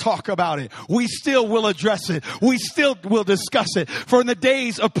will talk about it. We still will address it. We still will discuss it. For in the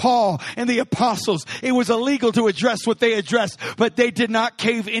days of Paul and the apostles, it was illegal to address what they addressed, but they did not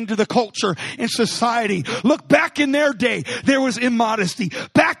cave into the culture and society. Look, back in their day, there was immodesty.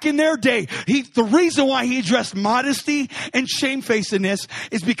 Back in their day, the reason why he addressed modesty and shamefacedness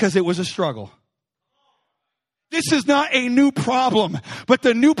is because it was a struggle. This is not a new problem, but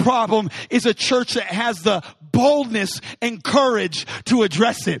the new problem is a church that has the boldness and courage to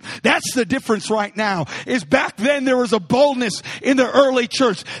address it. That's the difference right now. Is back then there was a boldness in the early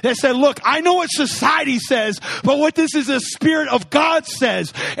church that said, look, I know what society says, but what this is the Spirit of God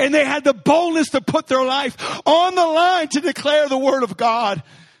says. And they had the boldness to put their life on the line to declare the word of God.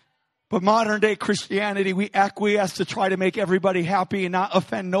 But modern day Christianity, we acquiesce to try to make everybody happy and not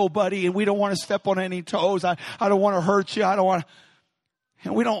offend nobody. And we don't want to step on any toes. I don't want to hurt you.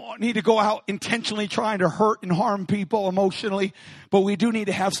 And we don't need to go out intentionally trying to hurt and harm people emotionally. But we do need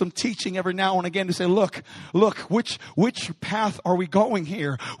to have some teaching every now and again to say, look, which path are we going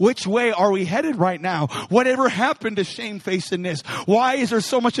here? Which way are we headed right now? Whatever happened to shamefacedness? Why is there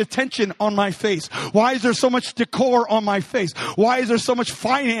so much attention on my face? Why is there so much decor on my face? Why is there so much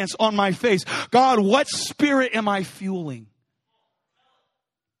finance on my face? God, what spirit am I fueling?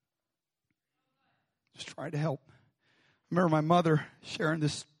 Just try to help. I remember my mother sharing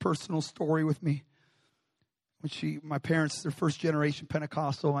this personal story with me. When my parents, they're first generation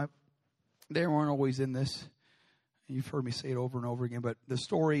Pentecostal. They weren't always in this. You've heard me say it over and over again. But the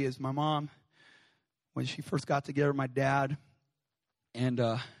story is my mom, when she first got together with my dad, and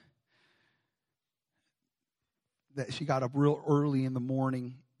that she got up real early in the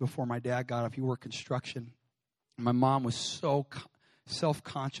morning before my dad got up. He worked construction. And my mom was so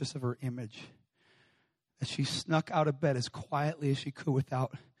self-conscious of her image that she snuck out of bed as quietly as she could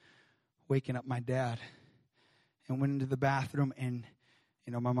without waking up my dad, and went into the bathroom. And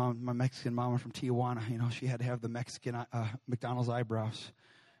my Mexican mama from Tijuana, she had to have the Mexican McDonald's eyebrows,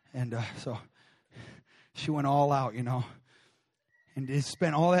 and so she went all out, and it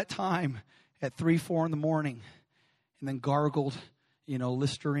spent all that time at 3-4 in the morning, and then gargled,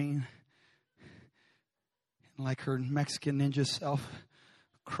 Listerine, and like her Mexican ninja self,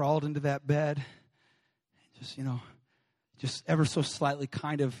 crawled into that bed. Just ever so slightly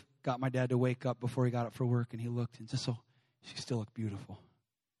kind of got my dad to wake up before he got up for work, and he looked, and just so she still looked beautiful.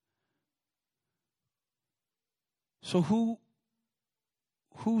 So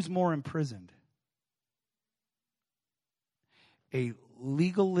who's more imprisoned? A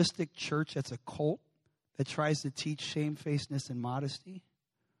legalistic church that's a cult that tries to teach shamefacedness and modesty,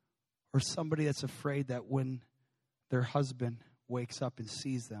 or somebody that's afraid that when their husband wakes up and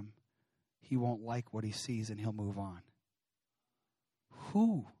sees them, he won't like what he sees and he'll move on?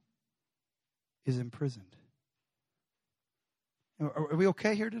 Who is imprisoned? Are we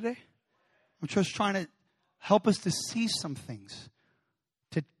okay here today? I'm just trying to help us to see some things,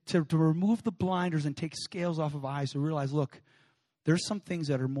 to remove the blinders and take scales off of eyes, to realize, look, there's some things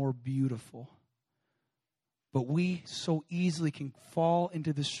that are more beautiful. But we so easily can fall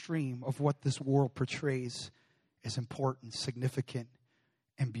into the stream of what this world portrays as important, significant,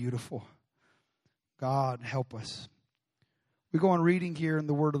 and beautiful. God, help us. We go on reading here in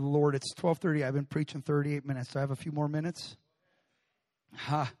the Word of the Lord. It's 12:30. I've been preaching 38 minutes. Do I have a few more minutes?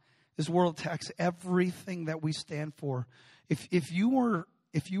 This world attacks everything that we stand for. If you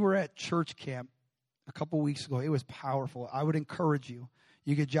were at church camp a couple weeks ago, it was powerful. I would encourage you.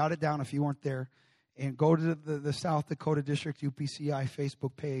 You could jot it down if you weren't there, and go to the South Dakota District UPCI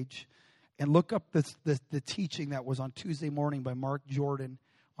Facebook page and look up the teaching that was on Tuesday morning by Mark Jordan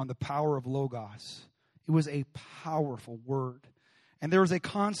on the power of Logos. It was a powerful word. And there was a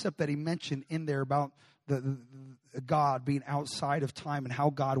concept that he mentioned in there about the God being outside of time and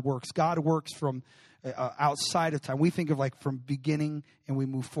how God works. God works from outside of time. We think of like from beginning and we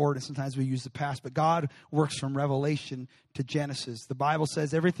move forward, and sometimes we use the past. But God works from Revelation to Genesis. The Bible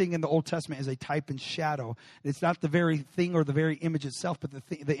says everything in the Old Testament is a type and shadow. It's not the very thing or the very image itself, but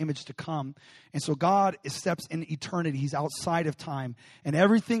the image to come. And so God steps in eternity. He's outside of time. And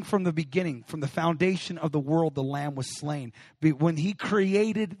everything from the beginning, from the foundation of the world, the Lamb was slain. When he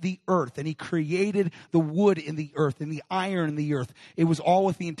created the earth, and he created the wood in the earth and the iron in the earth, it was all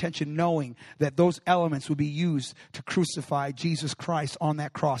with the intention, knowing that those elements would be used to crucify Jesus Christ on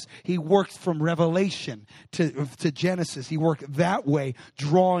that cross. He worked from Revelation to Genesis. He worked that way,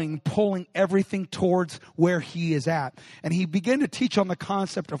 pulling everything towards where he is at. And he began to teach on the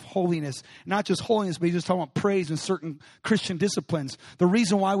concept of holiness. Not just holiness, but he's just talking about praise in certain Christian disciplines. The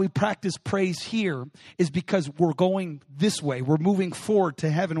reason why we practice praise here is because we're going this way. We're moving forward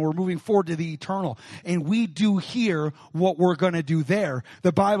to heaven. We're moving forward to the eternal. And we do here what we're going to do there.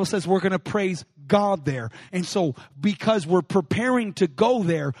 The Bible says we're going to praise God there. And so because we're preparing to go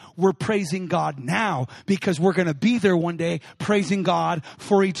there, we're praising God now, because we're going to be there one day praising God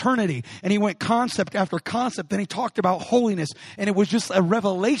for eternity. And he went concept after concept. Then he talked about holiness, and it was just a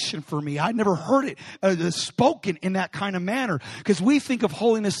revelation for me. I'd never heard it spoken in that kind of manner, because we think of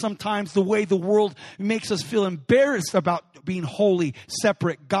holiness sometimes the way the world makes us feel embarrassed about being holy,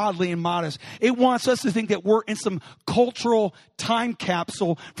 separate, godly, and modest. It wants us to think that we're in some cultural time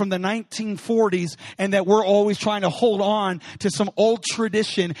capsule from the 1940s 1940s and that we're always trying to hold on to some old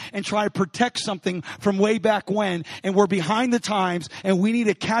tradition and try to protect something from way back when, and we're behind the times and we need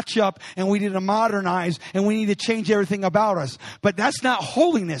to catch up and we need to modernize and we need to change everything about us. But that's not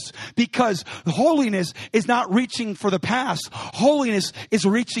holiness, because holiness is not reaching for the past. Holiness is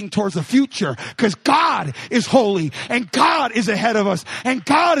reaching towards the future, because God is holy and God is ahead of us and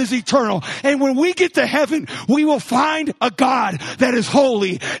God is eternal. And when we get to heaven, we will find a God that is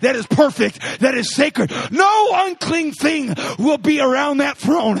holy, that is perfect, that is sacred. No unclean thing will be around that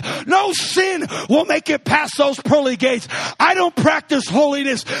throne. No sin will make it past those pearly gates. I don't practice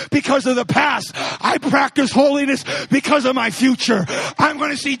holiness because of the past. I practice holiness because of my future. I'm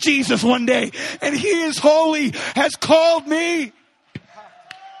going to see Jesus one day, and He is holy, has called me.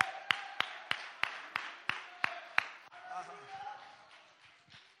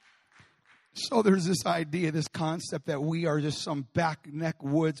 So there's this idea, this concept that we are just some back neck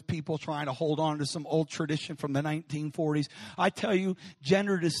woods people trying to hold on to some old tradition from the 1940s. I tell you,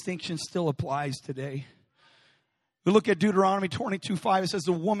 gender distinction still applies today. We look at Deuteronomy 22:5. It says,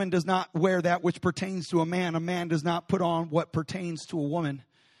 the woman does not wear that which pertains to a man does not put on what pertains to a woman.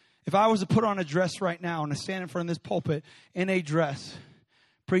 If I was to put on a dress right now and I stand in front of this pulpit in a dress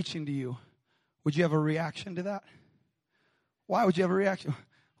preaching to you, would you have a reaction to that? Why would you have a reaction?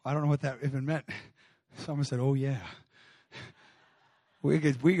 I don't know what that even meant. Someone said, oh yeah. We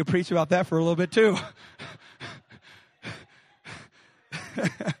could preach about that for a little bit too.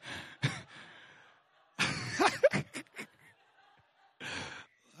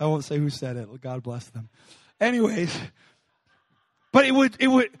 I won't say who said it. God bless them. Anyways, but it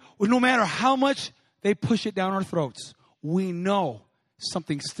would, no matter how much they push it down our throats, we know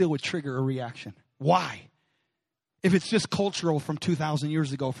something still would trigger a reaction. Why? If it's just cultural from 2,000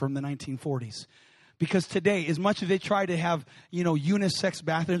 years ago, from the 1940s. Because today, as much as they try to have, unisex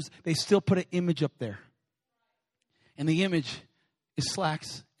bathrooms, they still put an image up there. And the image is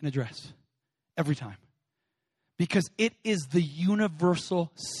slacks and a dress. Every time. Because it is the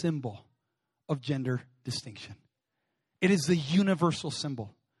universal symbol of gender distinction. It is the universal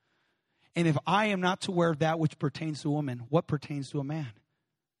symbol. And if I am not to wear that which pertains to a woman, what pertains to a man?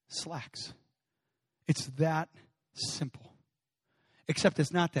 Slacks. It's that simple. Except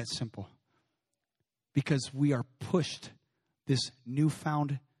it's not that simple. Because we are pushed this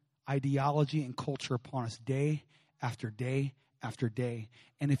newfound ideology and culture upon us day after day after day.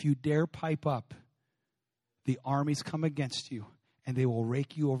 And if you dare pipe up, the armies come against you and they will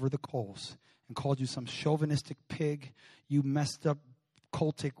rake you over the coals and call you some chauvinistic pig, you messed up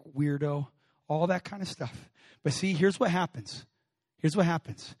cultic weirdo, all that kind of stuff. But see, here's what happens. Here's what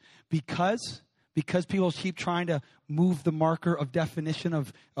happens. Because people keep trying to move the marker of definition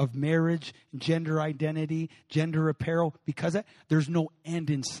of marriage, gender identity, gender apparel, because there's no end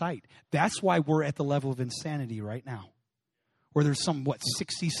in sight. That's why we're at the level of insanity right now. Where there's some,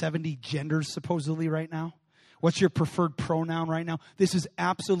 60, 70 genders supposedly right now? What's your preferred pronoun right now? This is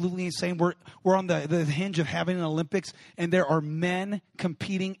absolutely insane. We're on the hinge of having an Olympics, and there are men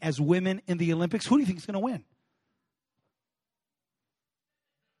competing as women in the Olympics. Who do you think is going to win?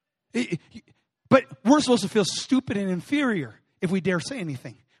 But we're supposed to feel stupid and inferior if we dare say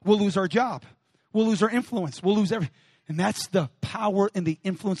anything. We'll lose our job. We'll lose our influence. We'll lose everything. And that's the power and the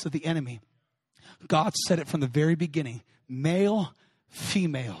influence of the enemy. God said it from the very beginning. Male,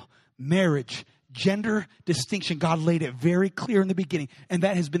 female, marriage, gender distinction. God laid it very clear in the beginning. And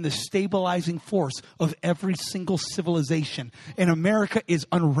that has been the stabilizing force of every single civilization. And America is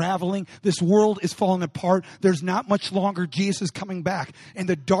unraveling. This world is falling apart. There's not much longer. Jesus is coming back. And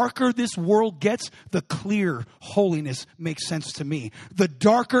the darker this world gets, the clearer holiness makes sense to me. The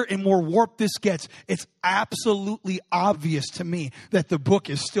darker and more warped this gets, it's absolutely obvious to me that the book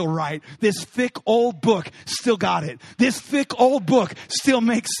is still right. This thick old book still got it. This thick old book still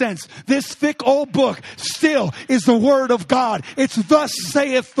makes sense. This thick old book still is the word of God. It's thus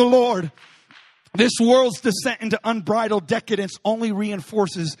saith the Lord. This world's descent into unbridled decadence only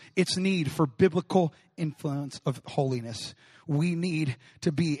reinforces its need for biblical influence of holiness. We need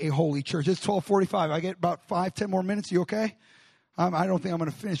to be a holy church. It's 12:45. I get about 5-10 more minutes. You okay? I don't think I'm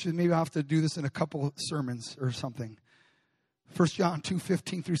going to finish it. Maybe I'll have to do this in a couple sermons or something. 1 John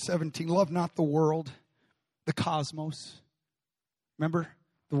 2:15 through 17. Love not the world, the cosmos. Remember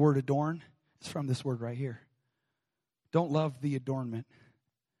the word adorn? It's from this word right here. Don't love the adornment.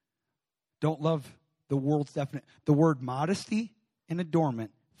 Don't love the world's definition. The word modesty and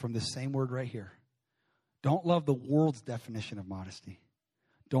adornment from the same word right here. Don't love the world's definition of modesty.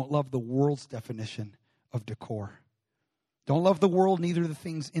 Don't love the world's definition of decor. Don't love the world, neither the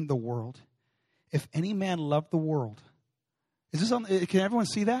things in the world. If any man love the world. Is this on? Can everyone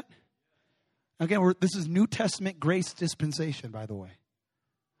see that? Again, this is New Testament grace dispensation, by the way.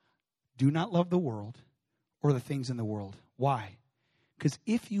 Do not love the world or the things in the world. Why? Because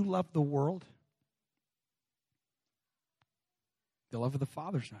if you love the world, the love of the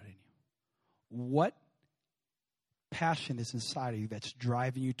Father's not in you. What passion is inside of you that's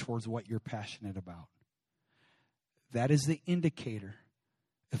driving you towards what you're passionate about? That is the indicator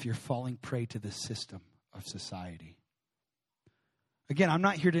if you're falling prey to the system of society. Again, I'm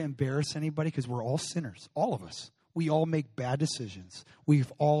not here to embarrass anybody because we're all sinners, all of us. We all make bad decisions. We've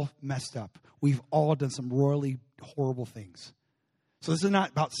all messed up. We've all done some royally horrible things. So this is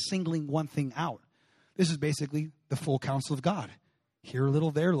not about singling one thing out. This is basically the full counsel of God. Here a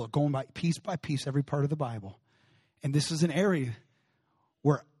little, there a little, going by piece, every part of the Bible. And this is an area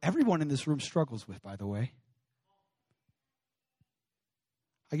where everyone in this room struggles with, by the way.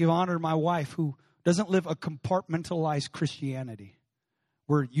 I give honor to my wife who doesn't live a compartmentalized Christianity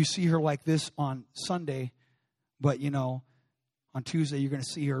where you see her like this on Sunday, but, on Tuesday you're going to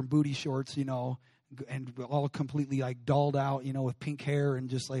see her in booty shorts, and all completely like dolled out, with pink hair and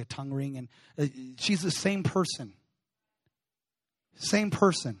just like a tongue ring. And she's the same person. Same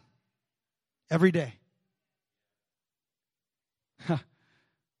person. Every day. And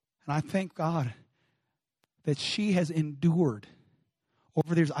I thank God that she has endured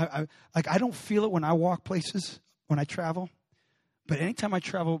over the years. I don't feel it when I walk places, when I travel. But anytime I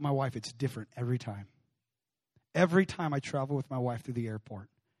travel with my wife, it's different every time. Every time I travel with my wife through the airport,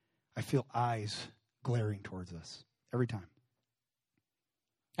 I feel eyes glaring towards us. Every time.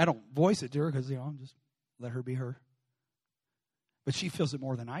 I don't voice it to her because, I'm just let her be her. But she feels it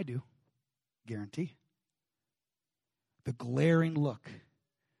more than I do. Guarantee. The glaring look.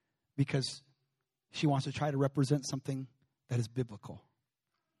 Because she wants to try to represent something that is biblical.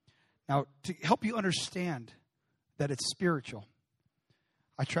 Now, to help you understand that it's spiritual,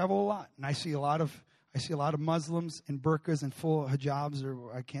 I travel a lot, and I see a lot of Muslims in burqas and full hijabs,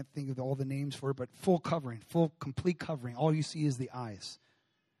 or I can't think of all the names for it, but full covering, full complete covering. All you see is the eyes.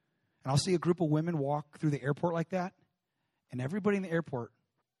 And I'll see a group of women walk through the airport like that, and everybody in the airport,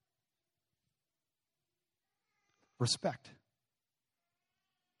 respect.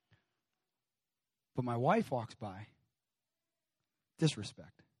 But my wife walks by,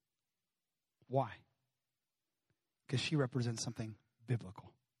 disrespect. Why? Because she represents something biblical.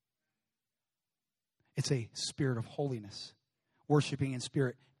 It's a spirit of holiness, worshiping in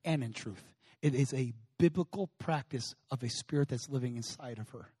spirit and in truth. It is a biblical practice of a spirit that's living inside of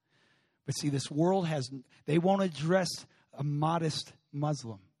her. But see, this world they won't address a modest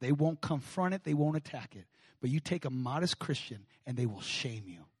Muslim. They won't confront it. They won't attack it. But you take a modest Christian and they will shame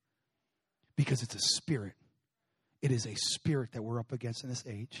you. Because it's a spirit. It is a spirit that we're up against in this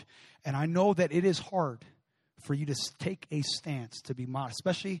age. And I know that it is hard for you to take a stance to be modest,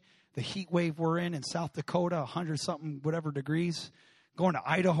 especially the heat wave we're in South Dakota, 100-something, whatever degrees. Going to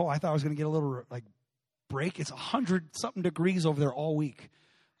Idaho, I thought I was going to get a little break. It's 100-something degrees over there all week.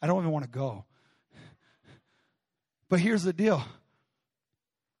 I don't even want to go. But here's the deal.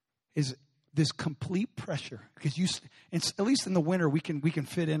 Is this complete pressure. Because at least in the winter, we can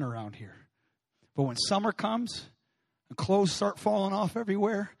fit in around here. But when summer comes, and clothes start falling off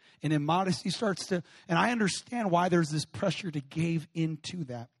everywhere, and immodesty starts to, and I understand why there's this pressure to give into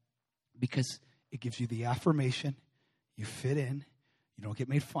that. Because it gives you the affirmation, you fit in, you don't get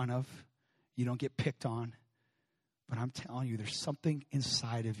made fun of, you don't get picked on. But I'm telling you, there's something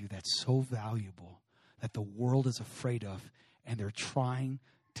inside of you that's so valuable that the world is afraid of, and they're trying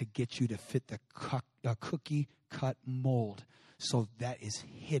to get you to fit the cookie cut mold. So that is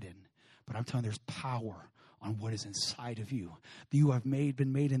hidden. But I'm telling you, there's power on what is inside of you. You have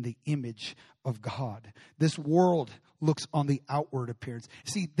been made in the image of God. This world looks on the outward appearance.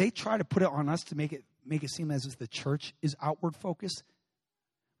 See, they try to put it on us to make it seem as if the church is outward focused.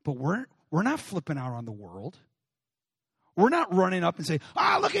 But we're not flipping out on the world. We're not running up and saying,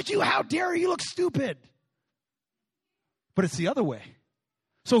 look at you, how dare you look stupid. But it's the other way.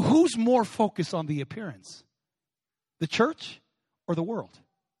 So who's more focused on the appearance? The church or the world?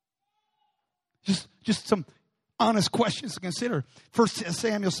 Just some honest questions to consider. 1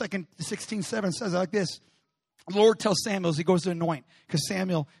 Samuel 16:7 says it like this. The Lord tells Samuel as he goes to anoint, because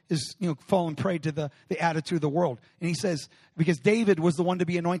Samuel is falling prey to the attitude of the world. And he says, because David was the one to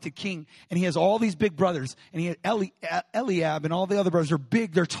be anointed king, and he has all these big brothers, and he had Eliab and all the other brothers. They're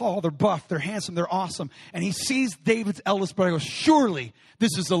big, they're tall, they're buff, they're handsome, they're awesome. And he sees David's eldest brother and goes, surely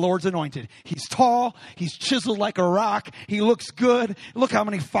this is the Lord's anointed. He's tall, he's chiseled like a rock, he looks good. Look how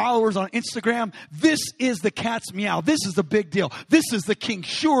many followers on Instagram. This is the cat's meow. This is the big deal. This is the king.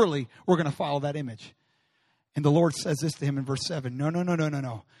 Surely we're going to follow that image. And the Lord says this to him in verse 7.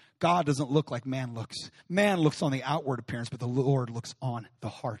 No. God doesn't look like man looks. Man looks on the outward appearance, but the Lord looks on the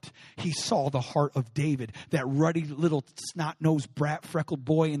heart. He saw the heart of David, that ruddy little snot-nosed brat, freckled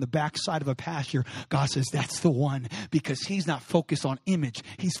boy in the backside of a pasture. God says, that's the one, because he's not focused on image.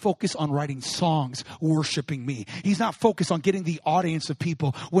 He's focused on writing songs, worshiping me. He's not focused on getting the audience of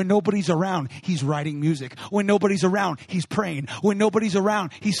people. When nobody's around, he's writing music. When nobody's around, he's praying. When nobody's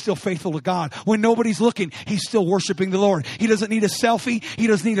around, he's still faithful to God. When nobody's looking, he's still worshiping the Lord. He doesn't need a selfie. He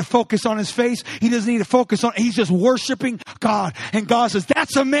doesn't need to focus on his face. He doesn't need to focus on, he's just worshiping God. And God says,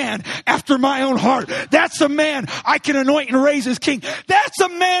 that's a man after my own heart. That's a man I can anoint and raise as king. That's a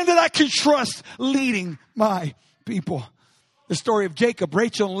man that I can trust leading my people. The story of Jacob,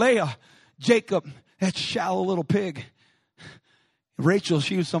 Rachel and Leah. Jacob, that shallow little pig. Rachel,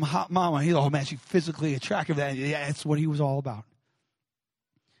 she was some hot mama. He, oh man, she's physically attractive. Yeah, that's what he was all about.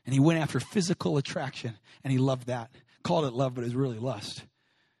 And he went after physical attraction, and he loved that. Called it love, but it was really lust.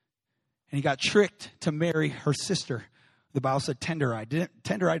 And he got tricked to marry her sister. The Bible said tender-eyed.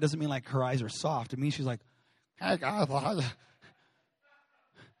 Tender-eyed doesn't mean like her eyes are soft. It means she's like, hey, God.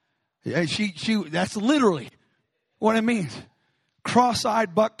 That's literally what it means.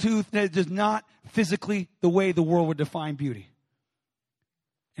 Cross-eyed, buck-toothed. It is not physically the way the world would define beauty.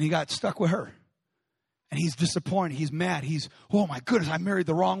 And he got stuck with her. And he's disappointed. He's mad. He's, oh my goodness, I married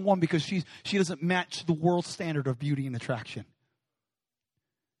the wrong one because she doesn't match the world standard of beauty and attraction.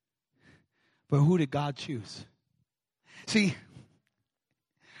 But who did God choose? See,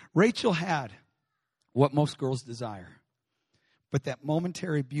 Rachel had what most girls desire, but that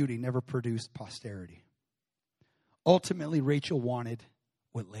momentary beauty never produced posterity. Ultimately, Rachel wanted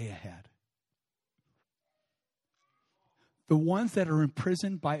what Leah had. The ones that are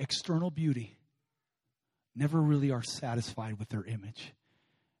imprisoned by external beauty never really are satisfied with their image.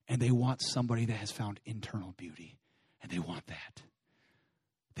 And they want somebody that has found internal beauty. And they want that.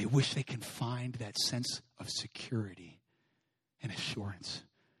 They wish they can find that sense of security and assurance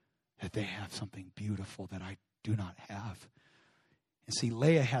that they have something beautiful that I do not have. And see,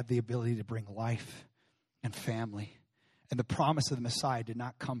 Leah had the ability to bring life and family. And the promise of the Messiah did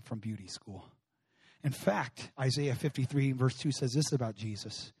not come from beauty school. In fact, Isaiah 53 verse 2 says this about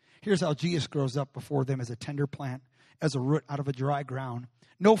Jesus. Here's how Jesus grows up before them as a tender plant, as a root out of a dry ground.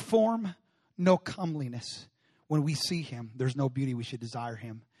 No form, no comeliness. When we see him, there's no beauty we should desire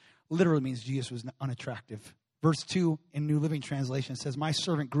him. Literally means Jesus was unattractive. Verse 2 in New Living Translation says, my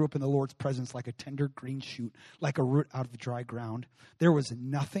servant grew up in the Lord's presence like a tender green shoot, like a root out of dry ground. There was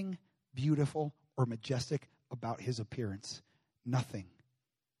nothing beautiful or majestic about his appearance. Nothing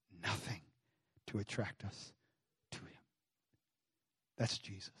to attract us to him. That's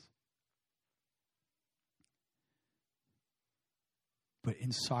Jesus. But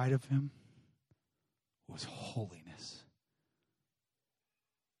inside of him was holiness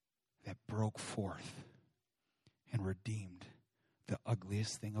that broke forth and redeemed the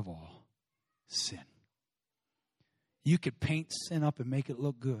ugliest thing of all, sin. You could paint sin up and make it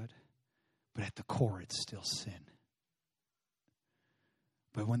look good, but at the core it's still sin.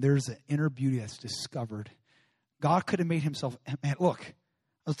 But when there's an inner beauty that's discovered, God could have made himself, man, look,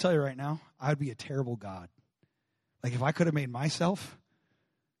 I'll tell you right now, I'd be a terrible God. Like if I could have made myself,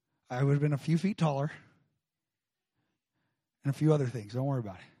 I would have been a few feet taller and a few other things. Don't worry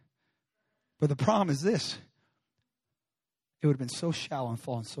about it. But the problem is this. It would have been so shallow and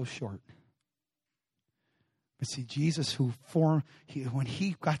fallen so short. But see, Jesus, when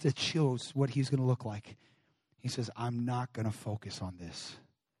he got to choose what he's going to look like, he says, I'm not going to focus on this.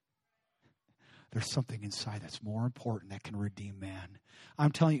 There's something inside that's more important that can redeem man.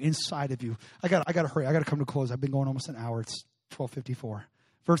 I'm telling you, inside of you, I got to hurry. I got to come to close. I've been going almost an hour. It's 12:54.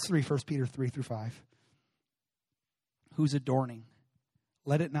 Verse 3, 1 Peter 3-5. Who's adorning?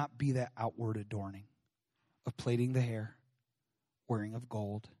 Let it not be that outward adorning of plaiting the hair, wearing of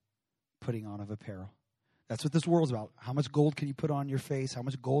gold, putting on of apparel. That's what this world's about. How much gold can you put on your face? How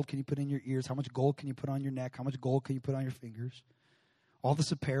much gold can you put in your ears? How much gold can you put on your neck? How much gold can you put on your fingers? All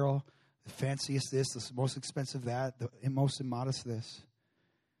this apparel, the fanciest this, the most expensive that, the most immodest this.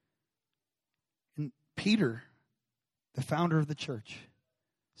 And Peter, the founder of the church,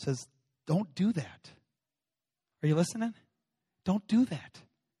 says, don't do that. Are you listening? Don't do that.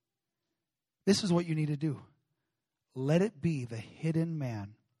 This is what you need to do. Let it be the hidden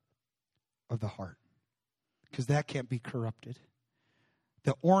man of the heart, because that can't be corrupted.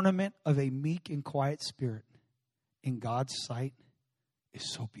 The ornament of a meek and quiet spirit in God's sight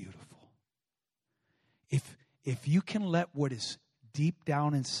is so beautiful. If you can let what is deep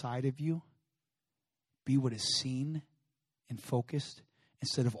down inside of you be what is seen and focused,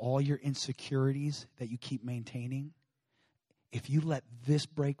 instead of all your insecurities that you keep maintaining, if you let this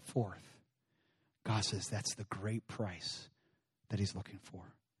break forth, God says that's the great price that he's looking for.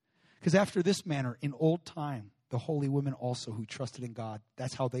 Because after this manner, in old time, the holy women also who trusted in God,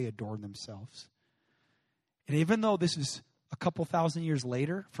 that's how they adorned themselves. And even though this is a couple thousand years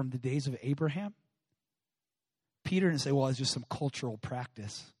later from the days of Abraham, Peter didn't say, well, it's just some cultural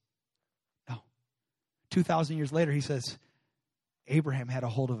practice. No. 2,000 years later, he says, Abraham had a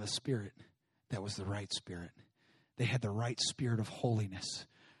hold of a spirit that was the right spirit. They had the right spirit of holiness.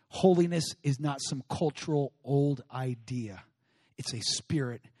 Holiness is not some cultural old idea. It's a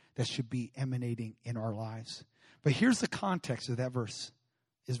spirit that should be emanating in our lives. But here's the context of that verse.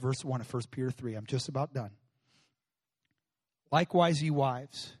 Is verse 1 of 1 Peter 3. I'm just about done. Likewise, ye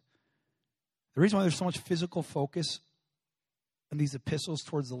wives. The reason why there's so much physical focus in these epistles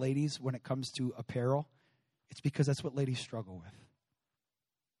towards the ladies when it comes to apparel, it's because that's what ladies struggle with.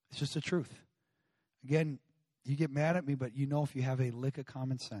 It's just the truth. Again, you get mad at me, but you know if you have a lick of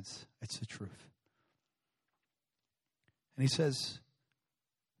common sense, it's the truth. And he says,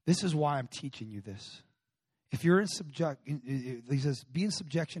 this is why I'm teaching you this. If you're he says, be in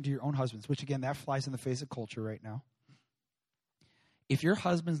subjection to your own husbands, which again, that flies in the face of culture right now. If your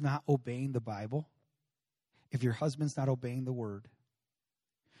husband's not obeying the Bible, if your husband's not obeying the word,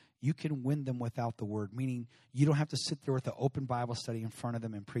 you can win them without the word, meaning you don't have to sit there with an open Bible study in front of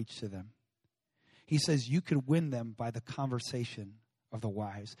them and preach to them. He says you could win them by the conversation of the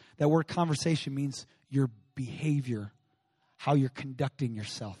wives. That word conversation means your behavior, how you're conducting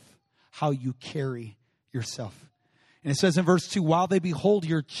yourself, how you carry yourself. And it says in verse 2, while they behold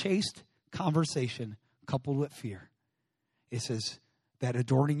your chaste conversation coupled with fear. It says that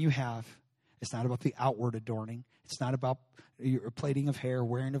adorning you have, it's not about the outward adorning. It's not about your plaiting of hair,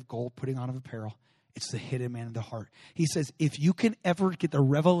 wearing of gold, putting on of apparel. It's the hidden man in the heart. He says, if you can ever get the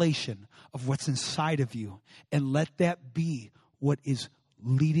revelation of what's inside of you and let that be what is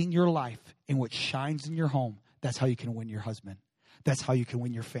leading your life and what shines in your home, that's how you can win your husband. That's how you can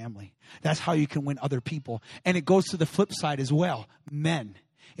win your family. That's how you can win other people. And it goes to the flip side as well. Men,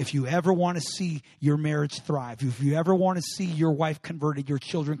 if you ever want to see your marriage thrive, if you ever want to see your wife converted, your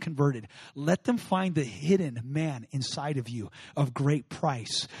children converted, let them find the hidden man inside of you of great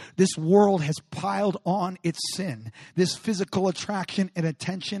price. This world has piled on its sin. This physical attraction and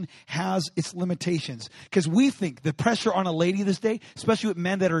attention has its limitations. Because we think the pressure on a lady this day, especially with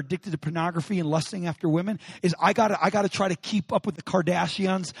men that are addicted to pornography and lusting after women, is I gotta try to keep up with the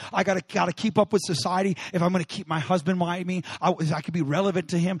Kardashians. I gotta keep up with society. If I'm going to keep my husband by me, I could be relevant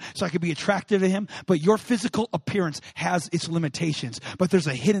to him, so I could be attractive to him. But your physical appearance has its limitations. But there's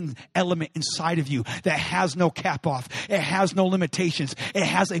a hidden element inside of you that has no cap off. It has no limitations. It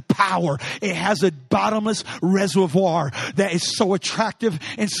has a power. It has a bottomless reservoir that is so attractive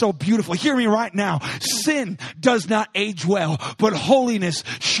and so beautiful. Hear me right now. Sin does not age well, but holiness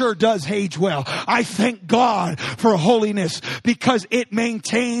sure does age well. I thank God for holiness because it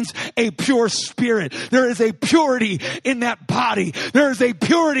maintains a pure spirit. There is a purity in that body. There is a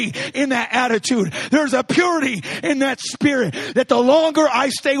purity in that attitude. There's a purity in that spirit that the longer I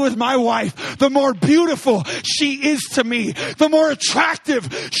stay with my wife, the more beautiful she is to me, the more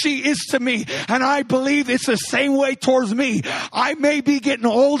attractive she is to me. And I believe it's the same way towards me. I may be getting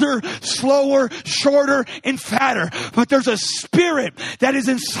older, slower, shorter, and fatter, but there's a spirit that is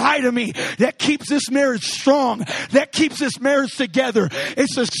inside of me that keeps this marriage strong, that keeps this marriage together.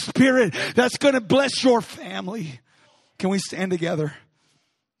 It's a spirit that's going to bless your family. Can we stand together?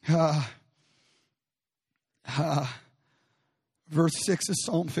 Verse 6 of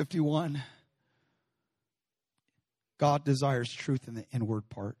Psalm 51. God desires truth in the inward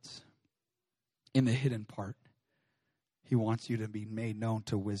parts. In the hidden part, He wants you to be made known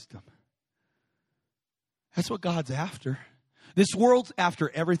to wisdom. That's what God's after. This world's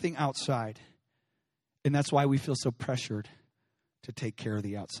after everything outside. And that's why we feel so pressured to take care of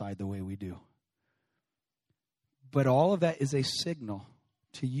the outside the way we do. But all of that is a signal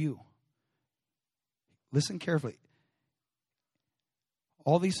to you. Listen carefully.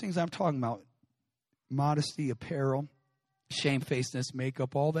 All these things I'm talking about, modesty, apparel, shamefacedness,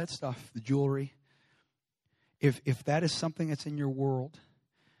 makeup, all that stuff, the jewelry. If that is something that's in your world,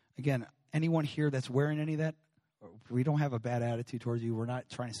 again, anyone here that's wearing any of that, we don't have a bad attitude towards you. We're not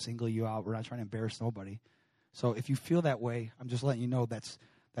trying to single you out. We're not trying to embarrass nobody. So if you feel that way, I'm just letting you know that's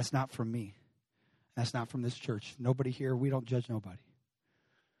not from me. That's not from this church. Nobody here, we don't judge nobody.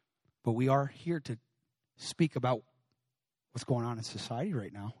 But we are here to speak about what's going on in society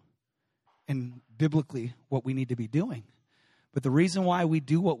right now and biblically what we need to be doing. But the reason why we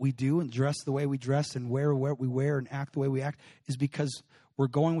do what we do and dress the way we dress and wear what we wear and act the way we act is because we're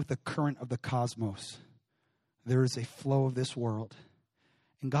going with the current of the cosmos. there is a flow of this world.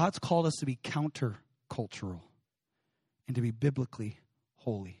 And God's called us to be counter-cultural and to be biblically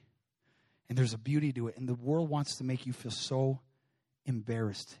holy. And there's a beauty to it. And the world wants to make you feel so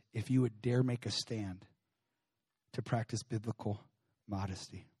embarrassed if you would dare make a stand to practice biblical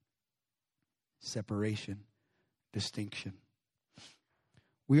modesty, separation, distinction.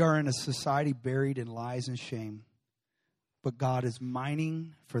 We are in a society buried in lies and shame, but God is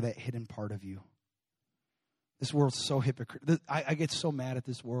mining for that hidden part of you. This world's so hypocrite. I get so mad at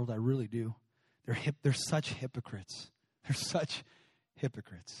this world. I really do. They're such hypocrites. They're such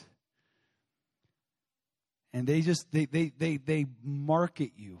hypocrites. And they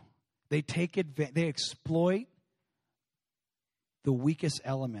market you. They take advantage. They exploit the weakest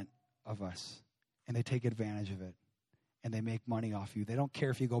element of us, and they take advantage of it. And they make money off you. They don't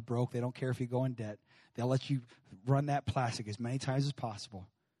care if you go broke. They don't care if you go in debt. They'll let you run that plastic as many times as possible.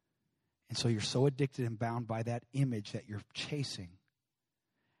 And so you're so addicted and bound by that image that you're chasing.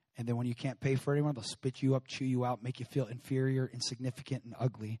 And then when you can't pay for anyone, they'll spit you up, chew you out, make you feel inferior, insignificant, and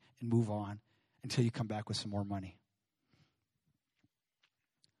ugly, and move on until you come back with some more money.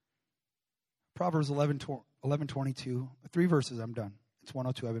 Proverbs 11:22. 3 verses, I'm done. It's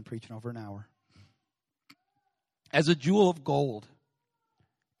 1:02. I've been preaching over an hour. As a jewel of gold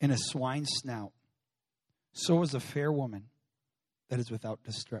in a swine's snout, so is a fair woman that is without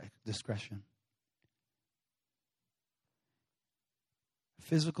discretion.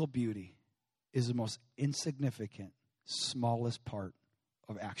 Physical beauty is the most insignificant, smallest part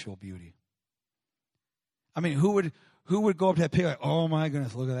of actual beauty. I mean, who would go up to that pig like, oh my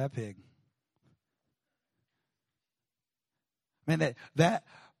goodness, look at that pig. Man,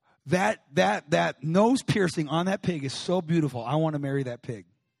 that nose piercing on that pig is so beautiful. I want to marry that pig.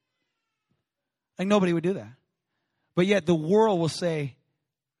 Like nobody would do that. But yet the world will say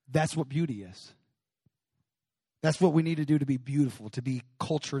that's what beauty is. That's what we need to do to be beautiful, to be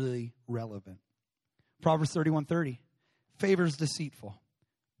culturally relevant. Proverbs 31:30. Favor is deceitful.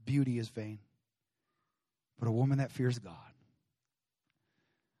 Beauty is vain. But a woman that fears God.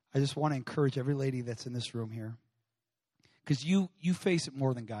 I just want to encourage every lady that's in this room here. Because you face it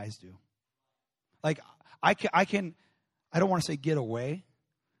more than guys do. Like, I don't want to say get away,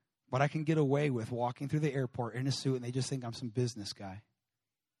 but I can get away with walking through the airport in a suit and they just think I'm some business guy.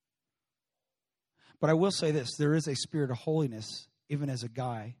 But I will say this, there is a spirit of holiness, even as a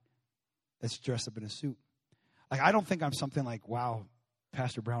guy that's dressed up in a suit. Like, I don't think I'm something like, wow,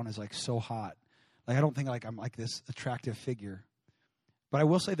 Pastor Brown is like so hot. Like, I don't think like I'm like this attractive figure. But I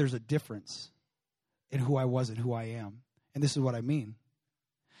will say there's a difference in who I was and who I am. And this is what I mean,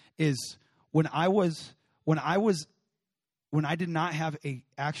 is when I did not have an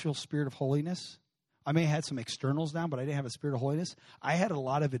actual spirit of holiness, I may have had some externals down, but I didn't have a spirit of holiness. I had a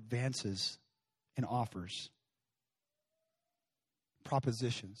lot of advances and offers,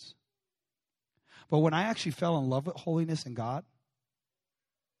 propositions. But when I actually fell in love with holiness and God,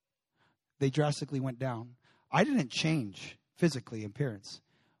 they drastically went down. I didn't change physically in appearance,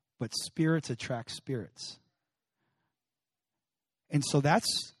 but spirits attract spirits. And so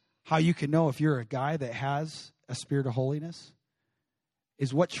that's how you can know if you're a guy that has a spirit of holiness,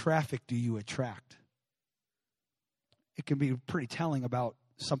 is what traffic do you attract? It can be pretty telling about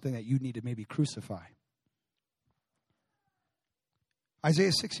something that you need to maybe crucify.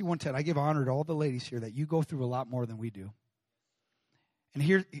 Isaiah 61:10. I give honor to all the ladies here that you go through a lot more than we do. And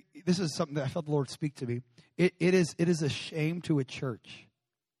here, this is something that I felt the Lord speak to me. It is a shame to a church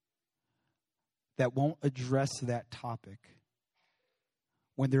that won't address that topic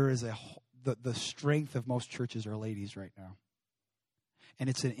when there is the strength of most churches are ladies right now. And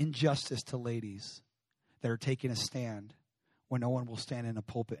it's an injustice to ladies that are taking a stand when no one will stand in a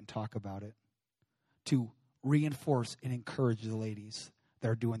pulpit and talk about it, to reinforce and encourage the ladies that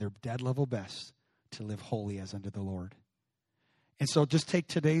are doing their dead level best to live holy as unto the Lord. And so just take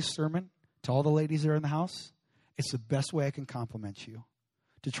today's sermon to all the ladies that are in the house. It's the best way I can compliment you,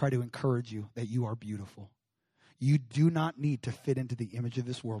 to try to encourage you that you are beautiful. You do not need to fit into the image of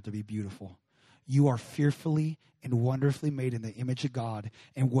this world to be beautiful. You are fearfully and wonderfully made in the image of God,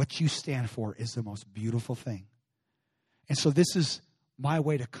 and what you stand for is the most beautiful thing. And so this is my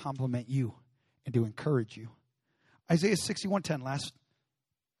way to compliment you and to encourage you. Isaiah 61:10, last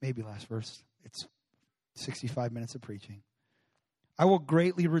verse. It's 65 minutes of preaching. I will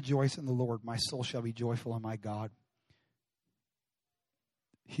greatly rejoice in the Lord. My soul shall be joyful in my God.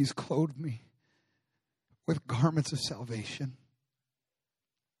 He's clothed me with garments of salvation.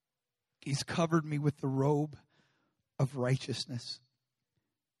 He's covered me with the robe of righteousness.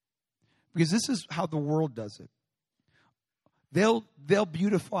 Because this is how the world does it. They'll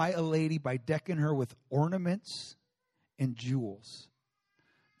beautify a lady by decking her with ornaments and jewels.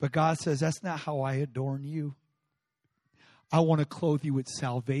 But God says, that's not how I adorn you. I want to clothe you with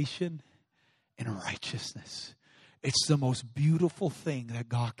salvation and righteousness. It's the most beautiful thing that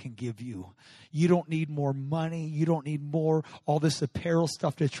God can give you. You don't need more money. You don't need more all this apparel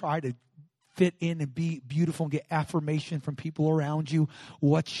stuff to try to fit in and be beautiful and get affirmation from people around you.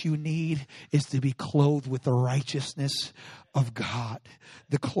 What you need is to be clothed with the righteousness of God.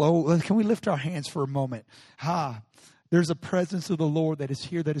 Can we lift our hands for a moment? There's a presence of the Lord that is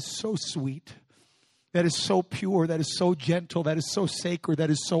here that is so sweet, that is so pure, that is so gentle, that is so sacred, that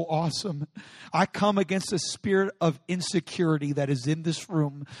is so awesome. I come against a spirit of insecurity that is in this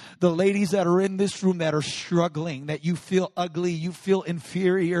room. The ladies that are in this room that are struggling, that you feel ugly, you feel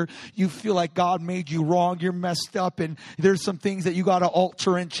inferior, you feel like God made you wrong, you're messed up, and there's some things that you got to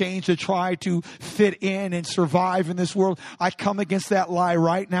alter and change to try to fit in and survive in this world. I come against that lie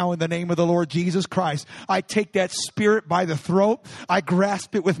right now in the name of the Lord Jesus Christ. I take that spirit by the throat. I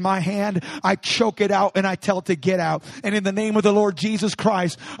grasp it with my hand. I choke it out and I tell it to get out. And in the name of the Lord Jesus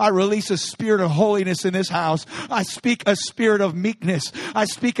Christ, I release a spirit of holiness in this house. I speak a spirit of meekness. I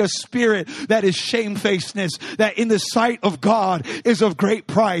speak a spirit that is shamefacedness, that in the sight of God is of great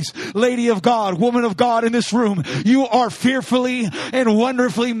price. Lady of God, woman of God in this room, you are fearfully and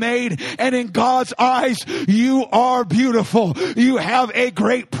wonderfully made. And in God's eyes, you are beautiful. You have a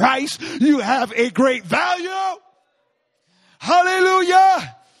great price. You have a great value.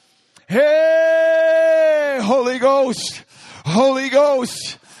 Hallelujah. Hey, Holy Ghost, Holy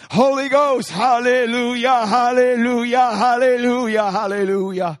Ghost, Holy Ghost. Hallelujah, hallelujah, hallelujah,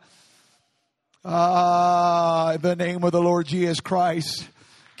 hallelujah. In the name of the Lord Jesus Christ.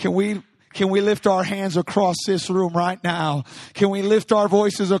 Can we lift our hands across this room right now? Can we lift our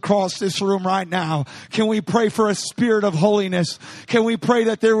voices across this room right now? Can we pray for a spirit of holiness? Can we pray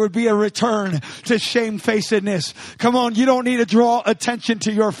that there would be a return to shamefacedness? Come on, you don't need to draw attention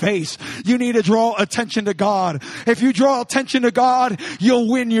to your face. You need to draw attention to God. If you draw attention to God, you'll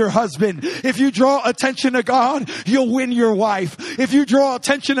win your husband. If you draw attention to God, you'll win your wife. If you draw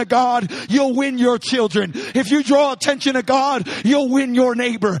attention to God, you'll win your children. If you draw attention to God, you'll win your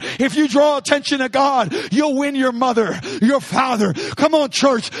neighbor. If you draw attention to God, you'll win your mother, your father. Come on,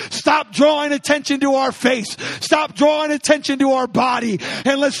 church. Stop drawing attention to our face. Stop drawing attention to our body.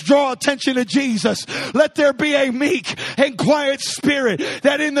 And let's draw attention to Jesus. Let there be a meek and quiet spirit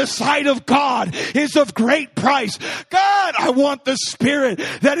that in the sight of God is of great price. God, I want the spirit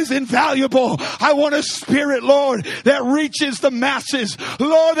that is invaluable. I want a spirit, Lord, that reaches the masses.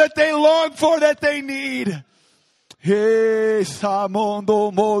 Lord, that they long for, that they need. Hey,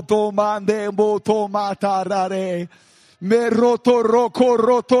 Samondo moto mande moto matarare. Me roto roko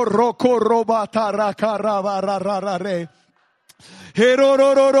robatara karavararare. Is there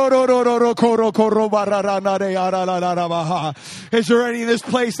any in this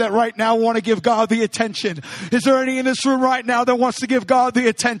place that right now want to give God the attention? Is there any in this room right now that wants to give God the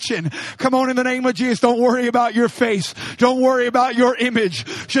attention? Come on, in the name of Jesus, don't worry about your face. Don't worry about your image.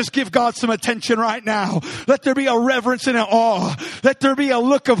 Just give God some attention right now. Let there be a reverence and an awe. Let there be a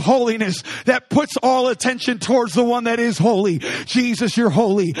look of holiness that puts all attention towards the one that is holy. Jesus, you're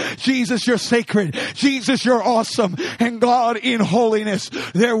holy. Jesus, you're sacred. Jesus, you're awesome. And God, in holiness,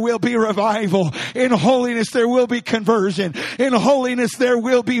 there will be revival. In holiness, there will be conversion. In holiness, there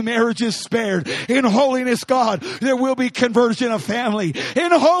will be marriages spared. In holiness, God, there will be conversion of family.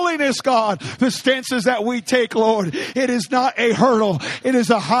 In holiness, God, the stances that we take, Lord, it is not a hurdle. It is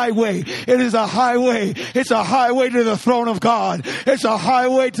a highway. It is a highway. It's a highway to the throne of God. It's a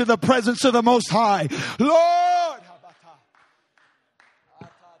highway to the presence of the Most High. Lord!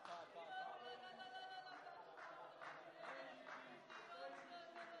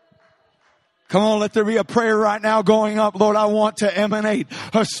 Come on, let there be a prayer right now going up. Lord, I want to emanate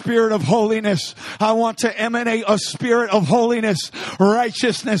a spirit of holiness. I want to emanate a spirit of holiness,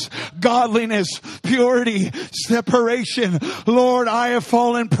 righteousness, godliness, purity, separation. Lord, I have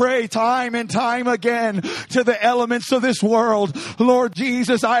fallen prey time and time again to the elements of this world. Lord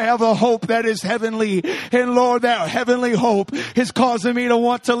Jesus, I have a hope that is heavenly. And Lord, that heavenly hope is causing me to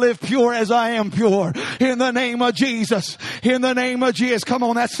want to live pure as I am pure. In the name of Jesus. In the name of Jesus. Come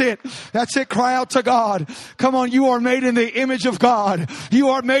on, that's it. That's it. Cry out to God. Come on, you are made in the image of God. You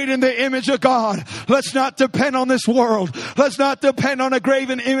are made in the image of God. Let's not depend on this world. Let's not depend on a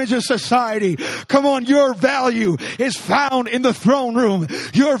graven image of society. Come on, your value is found in the throne room.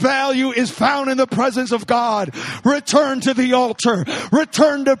 Your value is found in the presence of God. Return to the altar.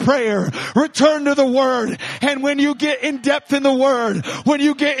 Return to prayer. Return to the word And when you get in depth in the Word, when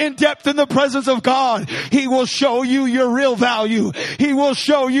you get in depth in the presence of God, He will show you your real value. He will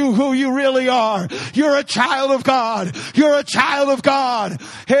show you who you really are. You're a child of God. You're a child of God.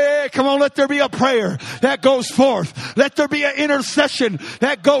 Hey, come on, let there be a prayer that goes forth. Let there be an intercession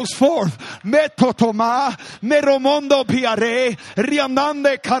that goes forth. Metotoma, meromondo piare,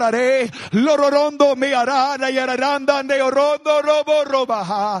 riamnande karare, lororondo meara, nayaranda neorondo robo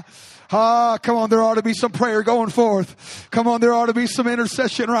robaha. Come on, there ought to be some prayer going forth. Come on, there ought to be some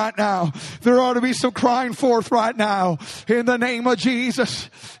intercession right now. There ought to be some crying forth right now. In the name of Jesus.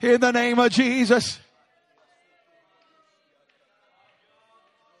 In the name of Jesus.